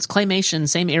claymation,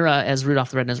 same era as Rudolph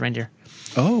the Red-Nosed Reindeer.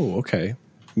 Oh, okay.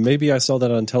 Maybe I saw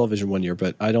that on television one year,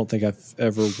 but I don't think I've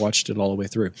ever watched it all the way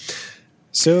through.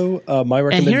 So my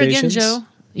recommendations. And here again, Joe,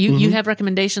 you have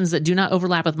recommendations that do not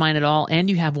overlap with mine at all, and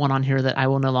you have one on here that I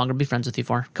will no longer be friends with you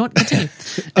for. Continue.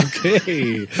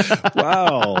 Okay.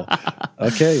 Wow.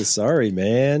 Okay. Sorry,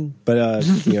 man. But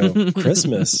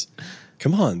Christmas.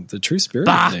 Come on, the true spirit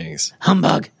of things.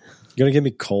 Humbug. You're gonna give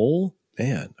me coal?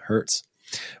 Man, hurts.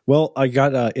 Well, I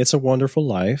got It's a Wonderful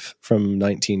Life from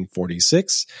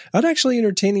 1946. I'd actually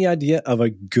entertain the idea of a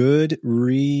good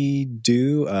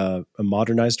redo, a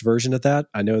modernized version of that.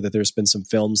 I know that there's been some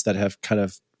films that have kind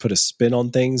of put a spin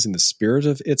on things in the spirit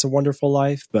of It's a Wonderful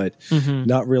Life, but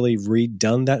not really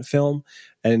redone that film.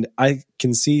 And I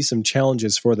can see some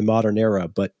challenges for the modern era,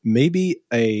 but maybe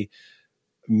a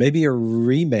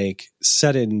remake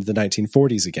set in the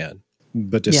 1940s again,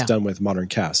 but just done with modern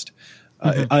cast.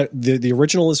 The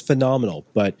original is phenomenal,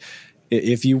 but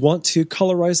if you want to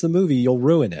colorize the movie, you'll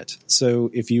ruin it. So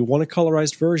if you want a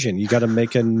colorized version, you got to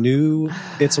make a new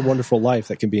It's a Wonderful Life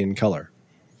that can be in color.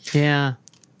 Yeah.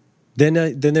 Then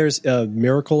there's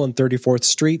Miracle on 34th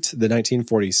Street, the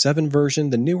 1947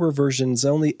 version. The newer version's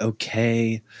only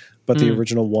okay, but the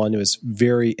original one was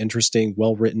very interesting,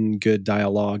 well-written, good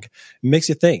dialogue. It makes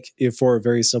you think for a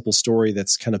very simple story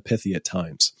that's kind of pithy at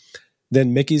times.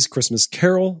 Then Mickey's Christmas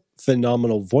Carol,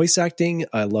 phenomenal voice acting.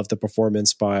 I love the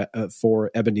performance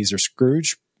for Ebenezer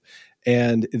Scrooge,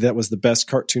 and that was the best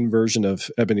cartoon version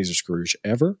of Ebenezer Scrooge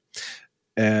ever.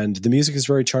 And the music is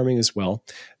very charming as well.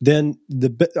 Then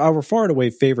our far and away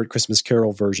favorite Christmas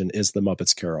Carol version is The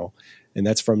Muppets Carol, and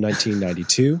that's from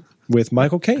 1992 with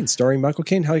Michael Caine, starring Michael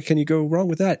Caine. How can you go wrong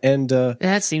with that? And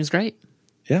that seems great.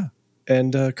 Yeah,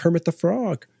 and Kermit the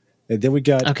Frog. And then we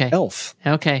got Elf.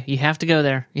 Okay, you have to go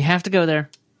there.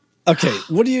 Okay,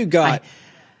 what do you got?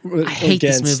 I hate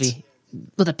this movie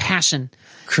with a passion.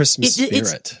 Christmas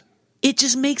spirit. it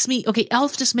just makes me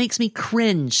Elf just makes me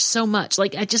cringe so much.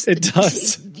 Like I just it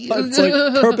does. It's like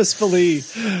purposefully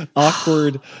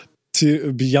awkward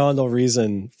to beyond all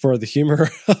reason for the humor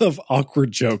of awkward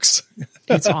jokes.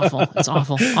 It's awful. It's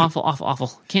awful.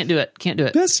 Can't do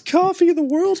it. Best coffee in the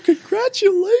world.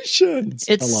 Congratulations.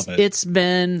 I love it. It's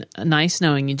been nice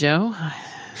knowing you, Joe.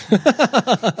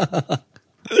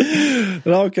 It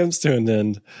all comes to an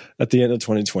end at the end of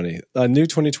 2020. A new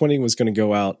 2020 was going to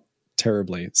go out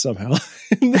terribly somehow.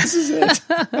 And this is it.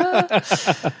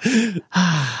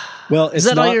 Well,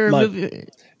 it's not movie?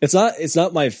 It's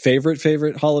not my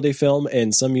favorite holiday film,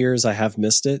 and some years I have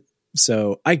missed it.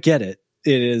 So I get it.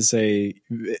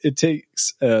 It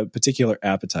takes a particular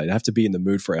appetite. I have to be in the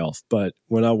mood for Elf, but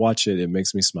when I watch it, it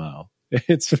makes me smile.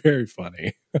 It's very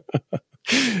funny.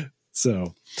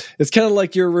 So it's kind of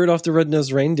like your Rudolph the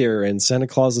Red-Nosed Reindeer and Santa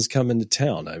Claus is coming to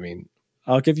town. I mean,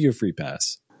 I'll give you a free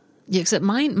pass. Yeah, except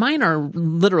mine are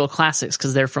literal classics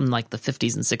because they're from like the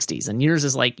 50s and 60s, and yours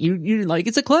is like you're like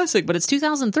it's a classic, but it's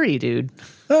 2003, dude.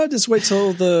 Just wait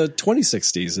till the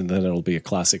 2060s, and then it'll be a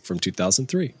classic from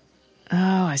 2003. Oh,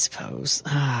 I suppose.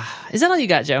 Is that all you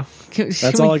got, Joe?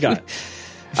 That's all I got.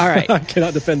 All right, I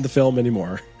cannot defend the film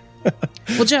anymore.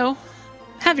 Well, Joe,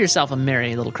 have yourself a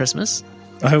merry little Christmas.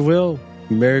 I will.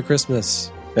 Merry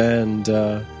Christmas, and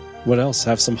what else?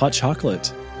 Have some hot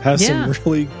chocolate. Have some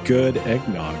really good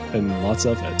eggnog and lots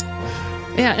of it.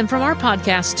 Yeah, and from our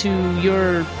podcast to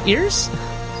your ears,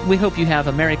 we hope you have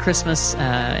a Merry Christmas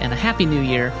and a Happy New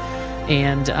Year.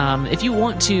 And if you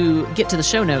want to get to the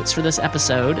show notes for this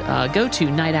episode, go to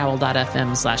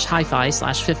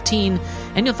nightowl.fm/hi-fi/15,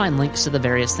 and you'll find links to the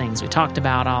various things we talked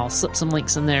about. I'll slip some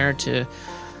links in there to,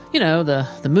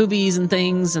 the movies and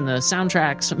things and the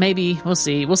soundtracks. Maybe we'll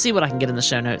see what I can get in the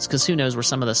show notes, because who knows where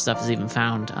some of this stuff is even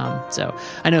found. So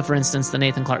I know, for instance, the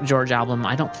Nathan Clark George album,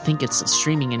 I don't think it's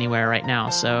streaming anywhere right now.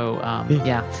 So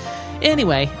yeah.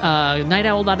 Anyway,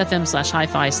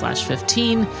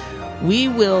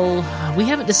 nightowl.fm/hi-fi/15. We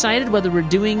haven't decided whether we're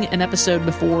doing an episode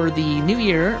before the new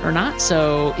year or not.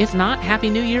 So if not, Happy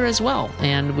New Year as well.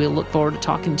 And we'll look forward to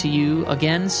talking to you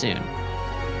again soon.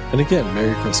 And again,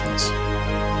 Merry Christmas.